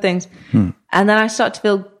these kind of things. And then I started to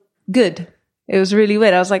feel good. It was really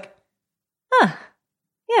weird. I was like,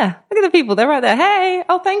 yeah, look at the people. They're right there. Hey,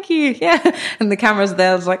 oh, thank you. Yeah. And the camera's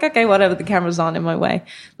there. I was like, okay, whatever. The cameras aren't in my way.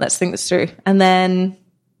 Let's think this through. And then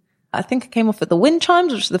I think I came off with the wind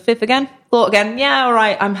chimes, which is the 5th again. Thought again, yeah, all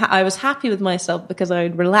right. I was happy with myself because I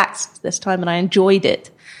relaxed this time and I enjoyed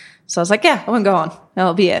it. So I was like, yeah, I won't go on.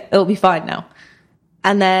 That'll be it. It'll be fine now.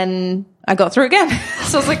 And then I got through again.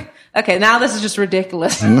 So I was like, okay, now this is just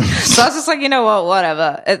ridiculous. So I was just like, you know what,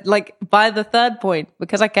 whatever. By the third point,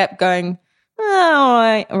 because I kept going,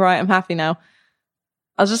 oh, all right, I'm happy now.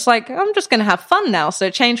 I was just like, I'm just going to have fun now. So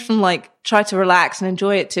it changed from try to relax and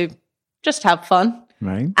enjoy it to just have fun.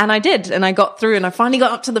 Right. And I did. And I got through and I finally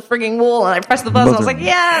got up to the frigging wall and I pressed the buzzer. And I was like,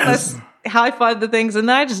 yes! High-fived the things. And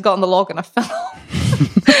then I just got on the log and I fell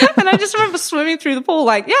off. And I just remember swimming through the pool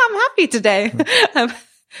like, yeah, I'm happy today.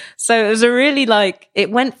 So it was a really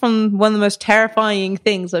it went from one of the most terrifying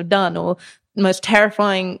things I've done or the most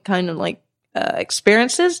terrifying kind of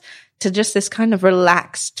experiences to just this kind of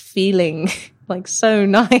relaxed feeling, like so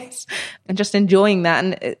nice, and just enjoying that.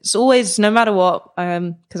 And it's always, no matter what,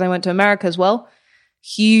 because I went to America as well,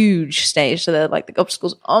 huge stage. So the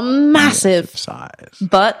obstacles are massive size.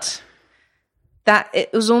 But that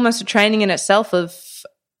it was almost a training in itself of,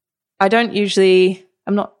 I'm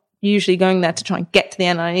not usually going there to try and get to the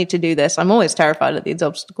end. I need to do this. I'm always terrified of these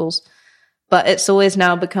obstacles, but it's always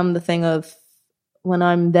now become the thing of, when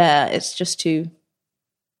I'm there, it's just to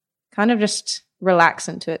kind of just relax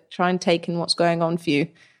into it, try and take in what's going on for you.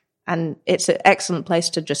 And it's an excellent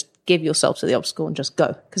place to just give yourself to the obstacle and just go.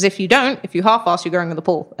 Because if you half-ass, you're going in the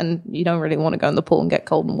pool, and you don't really want to go in the pool and get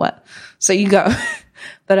cold and wet. So you go.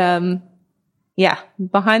 But yeah,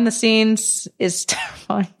 behind the scenes is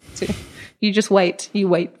terrifying too. You just wait. You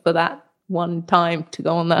wait for that one time to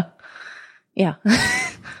go on there. Yeah.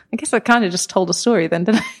 I guess I kind of just told a story then,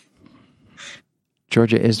 didn't I?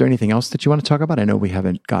 Georgia, is there anything else that you want to talk about? I know we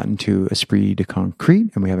haven't gotten to Esprit de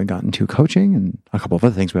Concrete, and we haven't gotten to coaching, and a couple of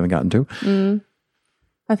other things we haven't gotten to.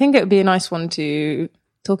 I think it would be a nice one to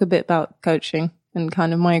talk a bit about coaching and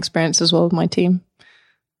kind of my experience as well with my team.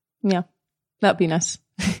 Yeah, that'd be nice.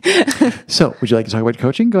 So, would you like to talk about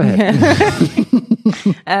coaching? Go ahead.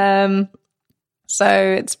 So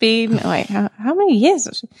it's been, how many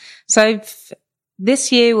years? So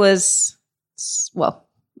this year was, well,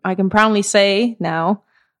 I can proudly say now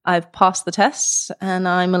I've passed the tests and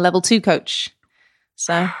I'm a level 2 coach.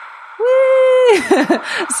 So,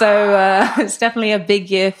 it's definitely a big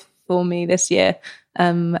year for me this year.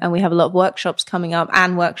 And we have a lot of workshops coming up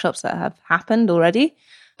and workshops that have happened already.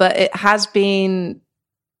 But it has been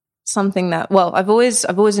something that, well, I've always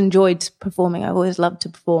enjoyed performing. I've always loved to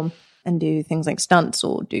perform and do things like stunts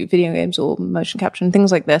or do video games or motion capture and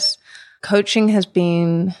things like this. Coaching has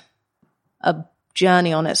been a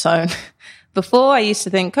journey on its own. Before, I used to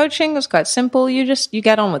think coaching was quite simple. You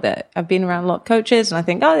get on with it. I've been around a lot of coaches and I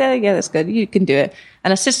think, oh yeah, that's good. You can do it.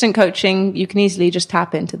 And assistant coaching, you can easily just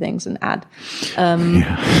tap into things and add.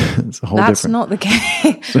 That's not the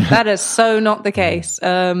case. That is so not the case.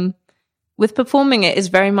 With performing, it is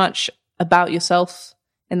very much about yourself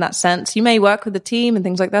in that sense. You may work with a team and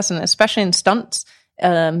things like that, and especially in stunts,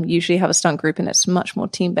 usually have a stunt group and it's much more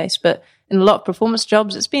team-based. But in a lot of performance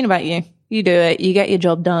jobs, it's been about you. You do it, you get your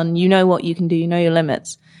job done, you know what you can do, you know your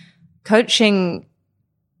limits. Coaching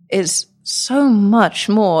is so much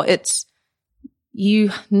more. It's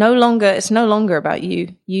no longer about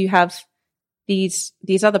you. You have these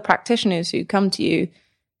other practitioners who come to you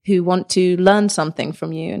who want to learn something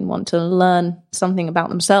from you and want to learn something about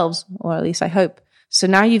themselves, or at least I hope. So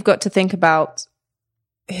now you've got to think about,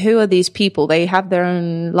 who are these people? They have their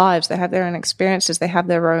own lives. They have their own experiences. They have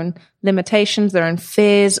their own limitations, their own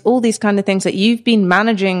fears, all these kind of things that you've been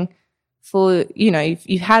managing for,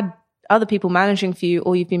 you've had other people managing for you,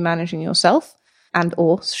 or you've been managing yourself,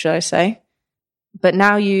 or should I say. But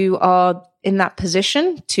now you are in that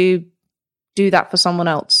position to do that for someone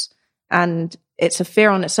else. And it's a fear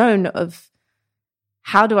on its own of,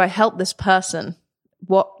 how do I help this person?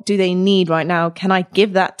 What do they need right now? Can I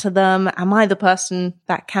give that to them? Am I the person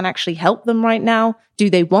that can actually help them right now? Do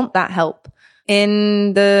they want that help?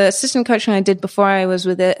 In the assistant coaching I did before I was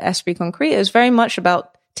with Esprit Concrete, it was very much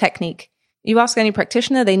about technique. You ask any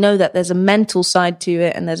practitioner, they know that there's a mental side to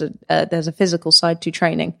it and there's a physical side to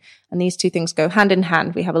training. And these two things go hand in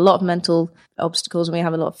hand. We have a lot of mental obstacles and we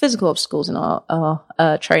have a lot of physical obstacles in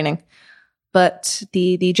our training. But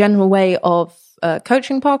the general way of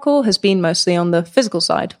coaching parkour has been mostly on the physical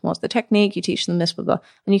side. What's the technique? You teach them this, blah, blah.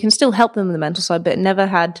 And you can still help them with the mental side, but it never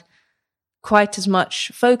had quite as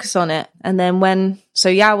much focus on it. And then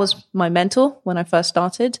Yao was my mentor when I first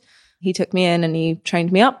started. He took me in and he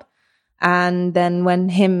trained me up. And then when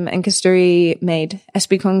him and Kasturi made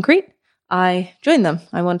Esprit Concrete, I joined them.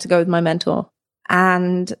 I wanted to go with my mentor.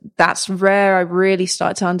 And that's where I really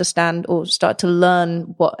started to understand or start to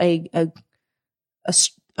learn what a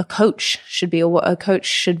coach should be, or what a coach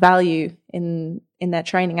should value in their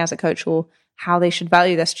training as a coach, or how they should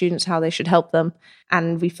value their students, how they should help them.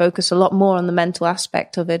 And we focus a lot more on the mental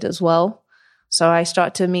aspect of it as well. So I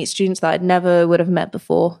started to meet students that I'd never would have met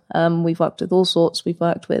before. We've worked with all sorts. We've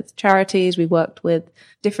worked with charities. We've worked with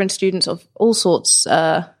different students of all sorts.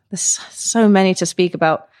 There's so many to speak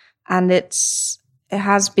about. And it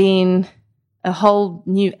has been a whole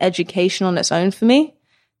new education on its own for me,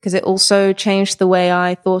 because it also changed the way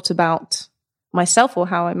I thought about myself, or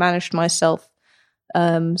how I managed myself.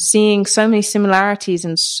 Seeing so many similarities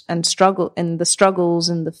and struggle in the struggles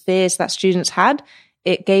and the fears that students had,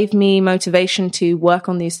 it gave me motivation to work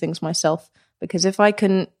on these things myself. Because if I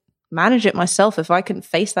couldn't manage it myself, if I couldn't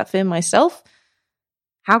face that fear myself,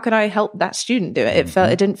 how could I help that student do it?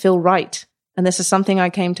 It didn't feel right. And this is something I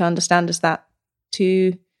came to understand, is that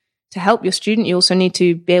to help your student, you also need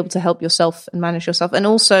to be able to help yourself and manage yourself. And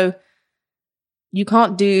also, you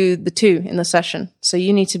can't do the two in the session. So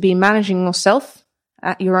you need to be managing yourself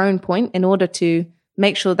at your own point in order to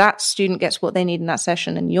make sure that student gets what they need in that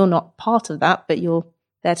session. And you're not part of that, but you're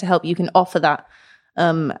there to help. You can offer that.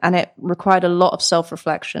 And it required a lot of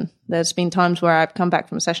self-reflection. There's been times where I've come back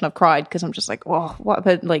from a session, I've cried because I'm just like, oh, what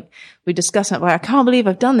about, like, we discuss it, like, I can't believe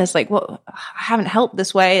I've done this. Like, what, I haven't helped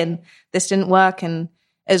this way and this didn't work. And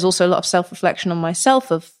there's also a lot of self-reflection on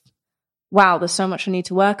myself of, wow, there's so much I need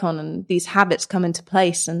to work on, and these habits come into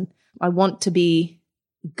place, and I want to be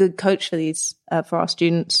a good coach for these, for our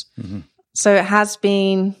students. Mm-hmm. So it has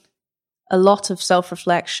been a lot of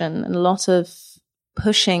self-reflection and a lot of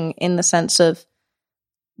pushing, in the sense of,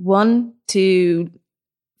 one, to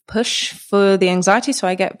push for the anxiety. So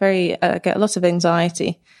I get get a lot of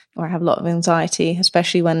anxiety, or I have a lot of anxiety,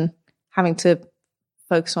 especially when having to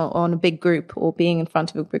focus on a big group or being in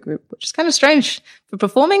front of a big group, which is kind of strange for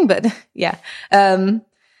performing, but yeah.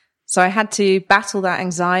 So I had to battle that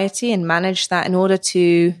anxiety and manage that in order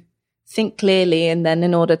to think clearly, and then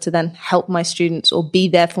in order to then help my students or be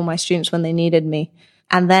there for my students when they needed me.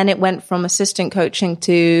 And then it went from assistant coaching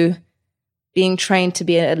to being trained to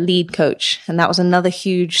be a lead coach. And that was another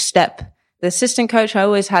huge step. The assistant coach, I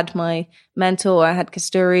always had my mentor, I had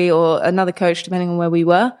Kasturi or another coach, depending on where we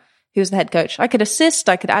were, who was the head coach. I could assist,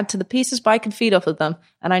 I could add to the pieces, but I could feed off of them.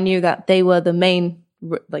 And I knew that they were the main,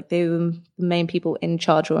 people in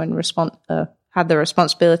charge or had the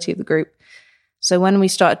responsibility of the group. So when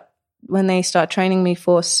they start training me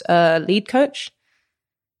for lead coach,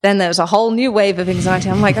 then there was a whole new wave of anxiety.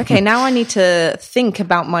 I'm like, okay, now I need to think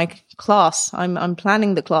about my class. I'm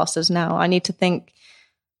planning the classes now. I need to think,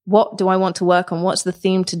 what do I want to work on? What's the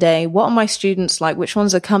theme today? What are my students like? Which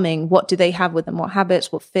ones are coming? What do they have with them? What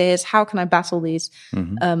habits? What fears? How can I battle these?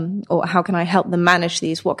 Mm-hmm. Or how can I help them manage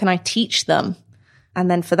these? What can I teach them? And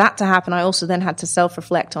then for that to happen, I also then had to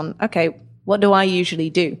self-reflect on, okay, what do I usually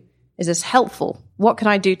do? Is this helpful? What can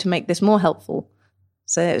I do to make this more helpful?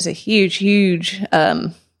 So it was a huge,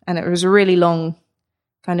 and it was a really long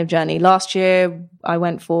kind of journey. Last year, I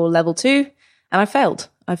went for level 2 and I failed.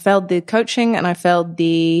 I failed the coaching and I failed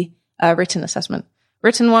the written assessment.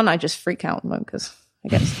 Written one, I just freak out because I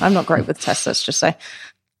guess I'm not great with tests, let's just say.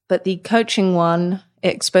 But the coaching one,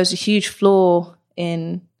 it exposed a huge flaw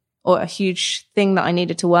or a huge thing that I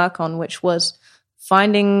needed to work on, which was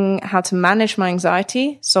finding how to manage my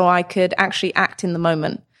anxiety so I could actually act in the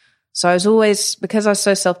moment. So I was always, because I was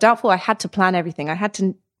so self-doubtful, I had to plan everything. I had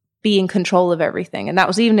to be in control of everything. And that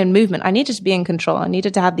was even in movement. I needed to be in control. I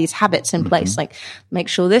needed to have these habits in place, like make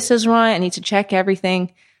sure this is right. I need to check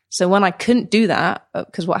everything. So when I couldn't do that,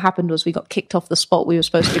 because what happened was we got kicked off the spot we were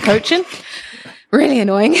supposed to be coaching. Really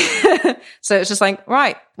annoying. So it's just like,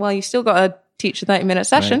 right, well, you still got to teach a 30-minute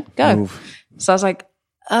session. Right. Go. Move. So I was like,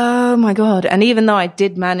 oh my God. And even though I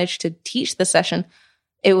did manage to teach the session,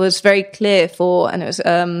 it was very clear and it was,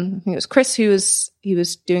 I think it was Chris he was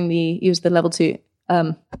the level 2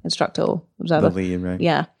 instructor or observer. The lead, right?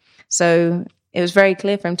 Yeah. So it was very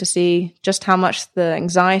clear for him to see just how much the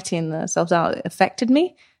anxiety and the self-doubt affected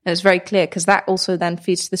me. And it's very clear because that also then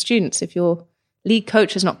feeds to the students. If your lead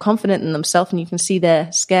coach is not confident in themselves and you can see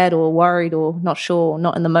they're scared or worried or not sure or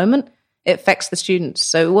not in the moment, it affects the students.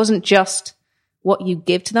 So it wasn't just what you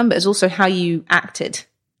give to them, but it's also how you acted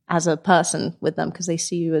as a person with them because they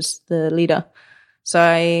see you as the leader.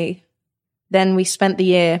 So then we spent the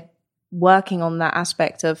year working on that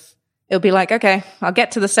aspect of, it'll be like, okay, I'll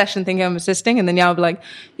get to the session thinking I'm assisting, and then I'll be like,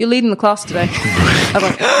 you're leading the class today. I'm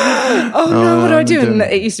like, oh no, what do I do? And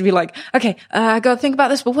it used to be like, okay, I got to think about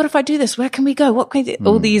this, but what if I do this? Where can we go? What can we do?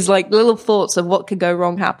 All these like little thoughts of what could go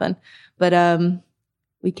wrong happen. But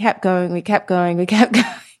we kept going.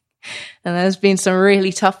 And there's been some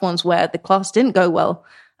really tough ones where the class didn't go well.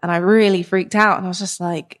 And I really freaked out. And I was just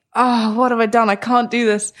like, oh, what have I done? I can't do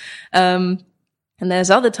this. And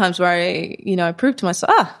there's other times where I proved to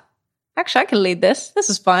myself, actually, I can lead this.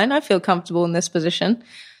 This is fine. I feel comfortable in this position.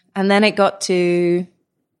 And then it got to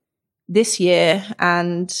this year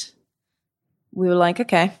and we were like,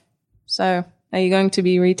 okay, so are you going to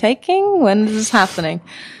be retaking? When is this happening?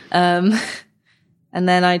 And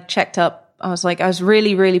then I checked up. I was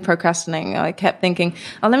really, really procrastinating. I kept thinking,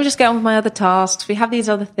 let me just get on with my other tasks. We have these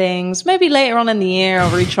other things. Maybe later on in the year I'll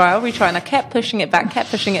retry. And I kept pushing it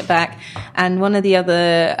back. And one of the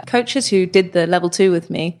other coaches who did the level 2 with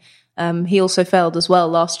me, he also failed as well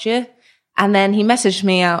last year. And then he messaged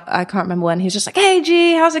me out, I can't remember when, he was just like, hey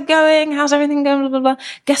G, how's it going? How's everything going? Blah, blah, blah.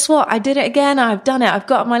 Guess what? I did it again. I've done it. I've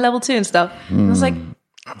got my level 2 and stuff. And I was like,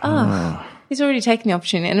 he's already taken the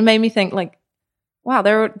opportunity. And it made me think like, wow,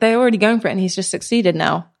 they're already going for it and he's just succeeded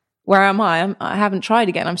now. Where am I? I haven't tried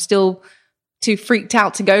again. I'm still too freaked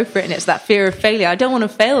out to go for it. And it's that fear of failure. I don't want to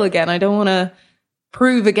fail again. I don't want to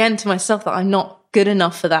prove again to myself that I'm not good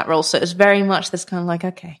enough for that role. So it's very much this kind of like,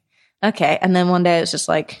 okay. And then one day it was just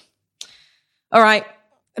like, all right,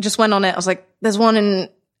 I just went on it. I was like, there's one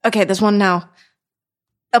now.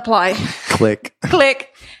 Apply.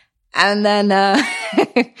 Click. And then,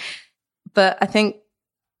 but I think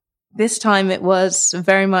this time it was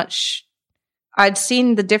very much, I'd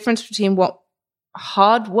seen the difference between what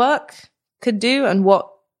hard work could do and what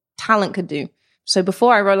talent could do. So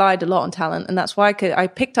before I relied a lot on talent, and that's why I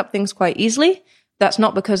picked up things quite easily. That's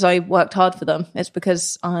not because I worked hard for them. It's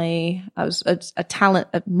because I was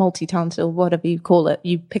a multi-talented, or whatever you call it.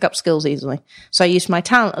 You pick up skills easily. So I used my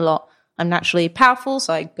talent a lot. I'm naturally powerful,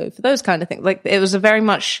 so I go for those kind of things. Like, it was a very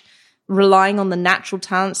much relying on the natural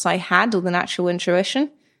talents I had or the natural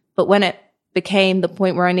intuition. But when it became the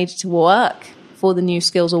point where I needed to work for the new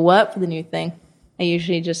skills or work for the new thing, I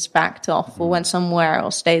usually just backed off or went somewhere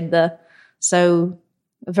or stayed there. So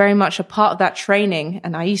very much a part of that training.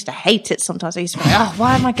 And I used to hate it sometimes. I used to be like, oh,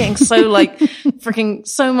 why am I getting so like freaking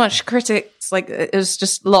so much critics? Like, it was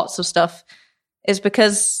just lots of stuff. It's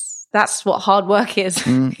because that's what hard work is.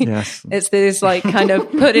 Yes. It's this like kind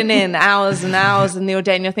of putting in hours and hours in the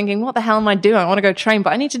day, and you're thinking, what the hell am I doing? I want to go train,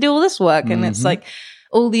 but I need to do all this work. And it's like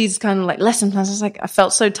all these kind of like lesson plans. I was like, I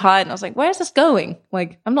felt so tired, and I was like, where is this going?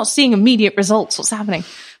 Like, I'm not seeing immediate results. What's happening?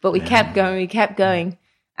 But we kept going.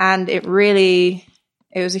 And it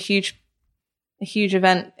was a huge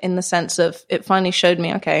event in the sense of it finally showed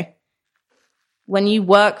me, okay, when you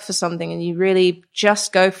work for something and you really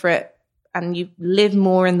just go for it and you live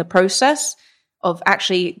more in the process of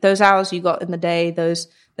actually those hours you got in the day, those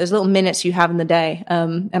little minutes you have in the day.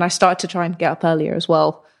 And I started to try and get up earlier as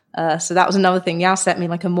well. So that was another thing. Yao set me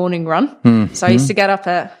like a morning run. So I used to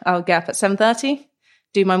I would get up at 7:30,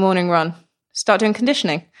 do my morning run, start doing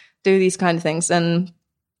conditioning, do these kind of things, and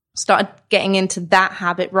started getting into that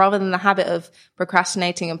habit rather than the habit of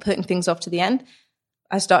procrastinating and putting things off to the end.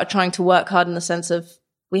 I started trying to work hard in the sense of,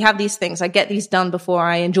 we have these things. I get these done before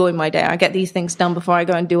I enjoy my day. I get these things done before I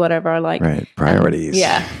go and do whatever I like. Right. Priorities.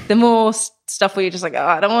 The more stuff where you're just like, oh,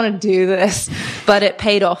 I don't want to do this, but it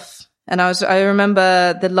paid off. And I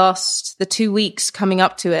remember the 2 weeks coming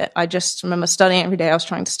up to it. I just remember studying every day. I was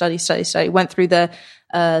trying to study. Went through the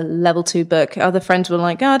level 2 book. Other friends were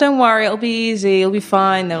like, oh, don't worry, it'll be easy, it'll be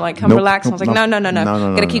fine. They're like, come relax. I was like, no. I'm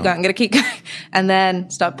gonna keep going. And then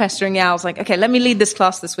start pestering Yao. I was like, okay, let me lead this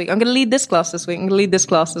class this week. I'm gonna lead this class this week. I'm gonna lead this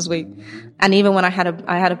class this week. And even when I had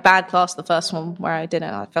a bad class, the first one where I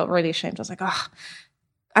didn't, I felt really ashamed. I was like, oh,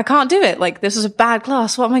 I can't do it. Like, this is a bad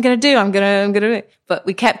class. What am I going to do? I'm going to do it. But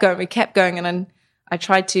we kept going. And then I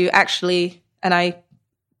tried to and I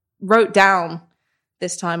wrote down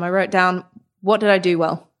this time, what did I do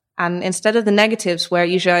well? And instead of the negatives, where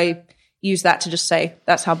usually I use that to just say,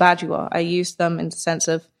 that's how bad you are, I used them in the sense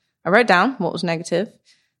of, I wrote down what was negative.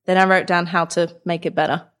 Then I wrote down how to make it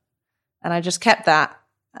better. And I just kept that.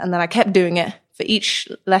 And then I kept doing it for each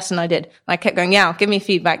lesson I did. And I kept going, Yao, give me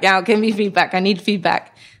feedback. I need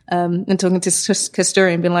feedback. And talking to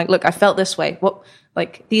Kasturi and being like, look, I felt this way.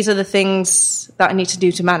 These are the things that I need to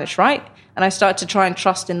do to manage, right? And I started to try and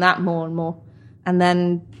trust in that more and more. And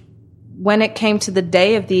then when it came to the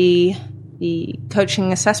day of the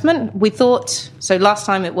coaching assessment, we thought, so last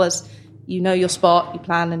time it was, you know your spot, you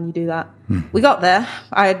plan and you do that. We got there.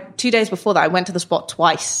 2 days before that, I went to the spot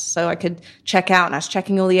twice so I could check out, and I was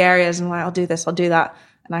checking all the areas and like, I'll do this, I'll do that.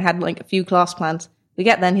 And I had like a few class plans. We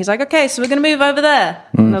get there and he's like, okay, so we're going to move over there.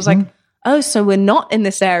 And I was like, oh, so we're not in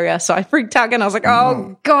this area. So I freaked out again. I was like,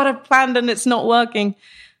 oh God, I planned and it's not working.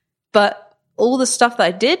 But all the stuff that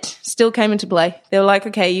I did still came into play. They were like,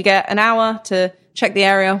 okay, you get an hour to check the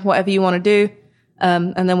area, whatever you want to do.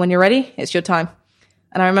 And then when you're ready, it's your time.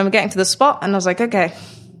 And I remember getting to the spot and I was like, okay,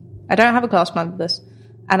 I don't have a class plan for this.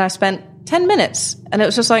 And I spent 10 minutes and it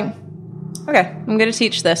was just like, okay, I'm going to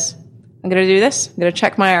teach this. I'm going to do this. I'm going to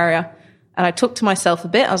check my area. And I took to myself a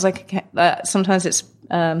bit. I was like, okay, sometimes it's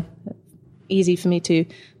easy for me to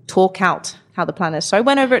talk out how the plan is. So I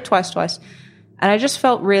went over it twice. And I just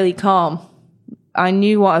felt really calm. I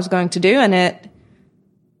knew what I was going to do. And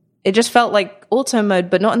it just felt like auto mode,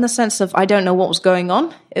 but not in the sense of I don't know what was going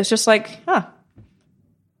on. It was just like,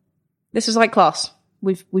 this is like class.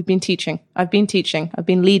 We've been teaching. I've been teaching. I've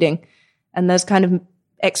been leading. And those kind of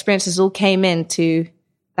experiences all came into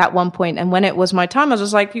that one point. And when it was my time, I was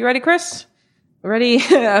just like, you ready, Chris? Ready?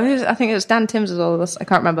 I think it was Dan Timms as all of us. I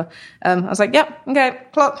can't remember. I was like, yep, okay,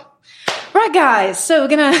 clock. Right, guys. So we're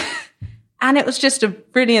going to And it was just a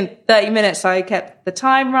brilliant 30 minutes. I kept the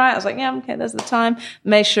time right. I was like, yeah, okay, there's the time.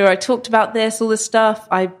 Made sure I talked about all this stuff.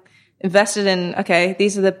 I invested in, okay,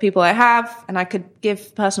 these are the people I have, and I could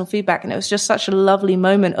give personal feedback. And it was just such a lovely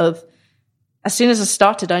moment of, as soon as I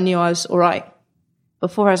started, I knew I was all right.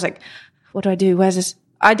 Before I was like, what do I do? Where's this?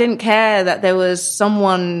 I didn't care that there was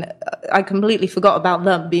someone, I completely forgot about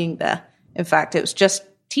them being there. In fact, it was just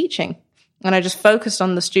teaching. And I just focused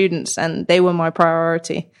on the students, and they were my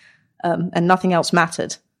priority. And nothing else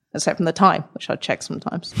mattered except from the time, which I'd check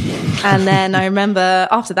sometimes. And then I remember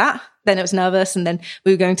after that, then it was nervous. And then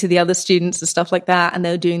we were going to the other students and stuff like that, and they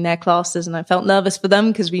were doing their classes, and I felt nervous for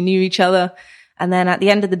them because we knew each other. And then at the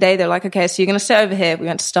end of the day, they're like, okay, so you're going to sit over here. We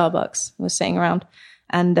went to Starbucks. We were sitting around,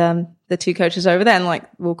 and the two coaches over there, and like,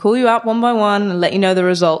 we'll call you up one by one and let you know the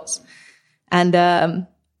results. And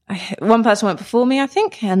one person went before me, I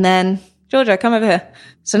think. And then, Georgia, come over here.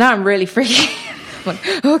 So now I'm really freaky. I'm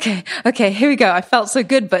like, okay, here we go. I felt so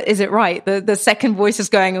good, but is it right? The second voice is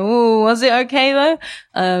going, oh, was it okay though?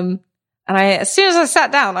 And as soon as I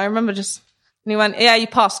sat down, I remember and he went, yeah, you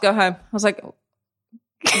passed, go home. I was like, and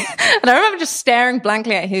I remember just staring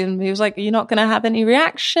blankly at him. He was like, are you not going to have any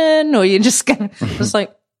reaction? Or you're just going to, just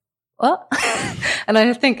like, what? And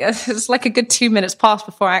I think it's like a good 2 minutes passed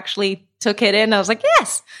before I actually took it in. I was like,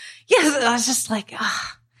 yes. I was just like,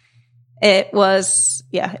 It was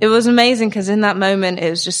amazing, because in that moment,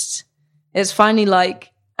 it's finally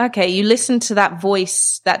like, okay, you listen to that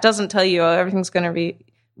voice that doesn't tell you, oh, everything's going to be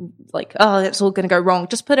like, oh, it's all going to go wrong.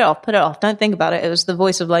 Just put it off. Don't think about it. It was the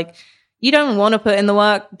voice of like, you don't want to put in the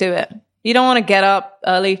work, do it. You don't want to get up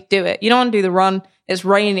early, do it. You don't want to do the run. It's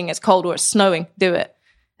raining, it's cold, or it's snowing, do it.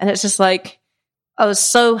 And it's just like, I was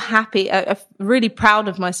so happy. I'm really proud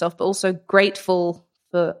of myself, but also grateful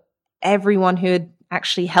for everyone who had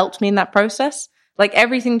actually helped me in that process. Like,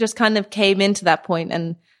 everything just kind of came into that point,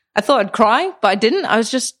 and I thought I'd cry, but I didn't. I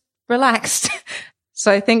was just relaxed.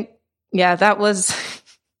 So I think, yeah,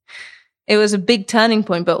 it was a big turning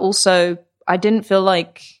point, but also I didn't feel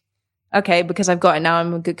like, okay, because I've got it now,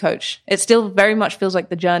 I'm a good coach. It still very much feels like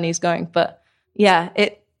the journey is going, but yeah,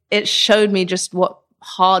 it showed me just what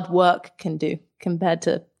hard work can do compared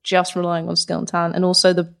to just relying on skill and talent, and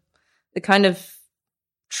also the kind of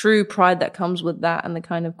true pride that comes with that, and the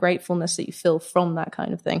kind of gratefulness that you feel from that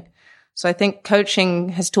kind of thing. So I think coaching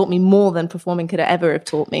has taught me more than performing could ever have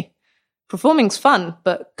taught me. Performing's fun,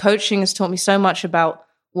 but coaching has taught me so much about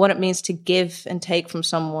what it means to give and take from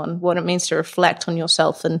someone, what it means to reflect on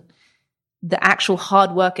yourself, and the actual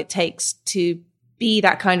hard work it takes to be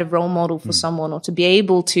that kind of role model for someone, or to be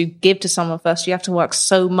able to give to someone first. You have to work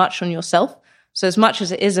so much on yourself. So as much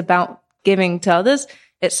as it is about giving to others,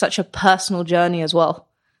 it's such a personal journey as well.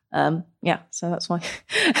 So that's why,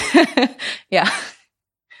 yeah,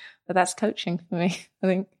 but that's coaching for me, I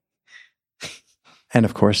think. And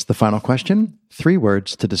of course, the final question, 3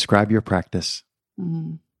 words to describe your practice.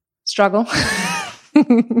 Struggle.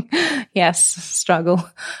 Yes, struggle.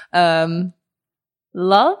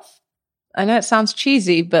 Love. I know it sounds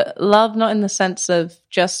cheesy, but love, not in the sense of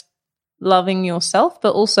just loving yourself,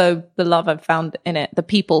 but also the love I've found in it, the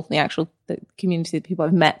people, the community, the people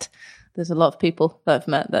I've met. There's a lot of people that I've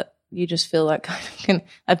met that you just feel like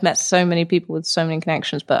I've met so many people with so many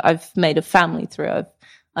connections, but I've made a family through it.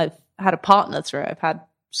 I've had a partner through it. I've had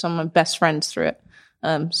some of my best friends through it.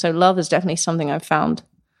 So love is definitely something I've found.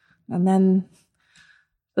 And then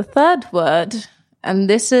the third word, and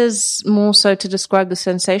this is more so to describe the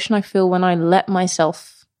sensation I feel when I let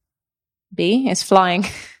myself be, is flying.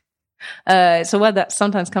 It's a word that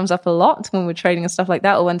sometimes comes up a lot when we're training and stuff like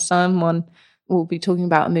that, or when someone will be talking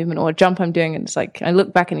about a movement or a jump I'm doing, and it's like, I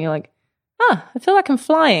look back and you're like, I feel like I'm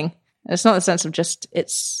flying. And it's not the sense of just,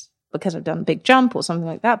 it's because I've done a big jump or something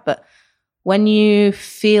like that, but when you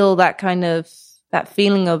feel that kind of, that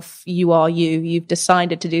feeling of you've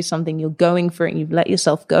decided to do something, you're going for it, and you've let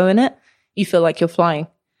yourself go in it, you feel like you're flying.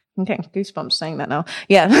 Okay, goosebumps saying that now.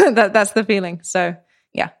 Yeah, that's the feeling. So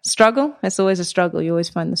yeah, struggle. It's always a struggle. You always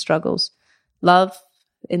find the struggles. Love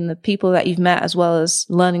in the people that you've met, as well as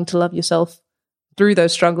learning to love yourself through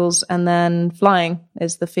those struggles. And then flying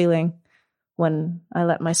is the feeling when I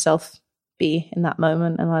let myself be in that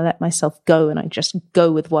moment, and I let myself go, and I just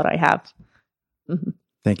go with what I have. Mm-hmm.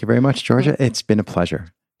 Thank you very much, Georgia. It's been a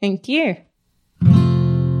pleasure. Thank you.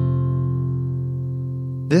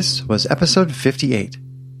 This was episode 58.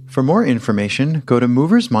 For more information, go to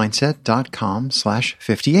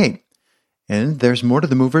moversmindset.com/58. And there's more to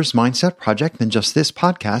the Movers Mindset Project than just this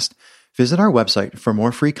podcast. Visit our website for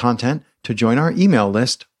more free content, to join our email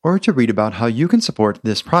list, or to read about how you can support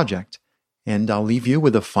this project. And I'll leave you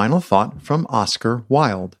with a final thought from Oscar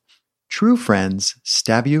Wilde. True friends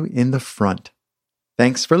stab you in the front.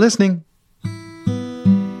 Thanks for listening.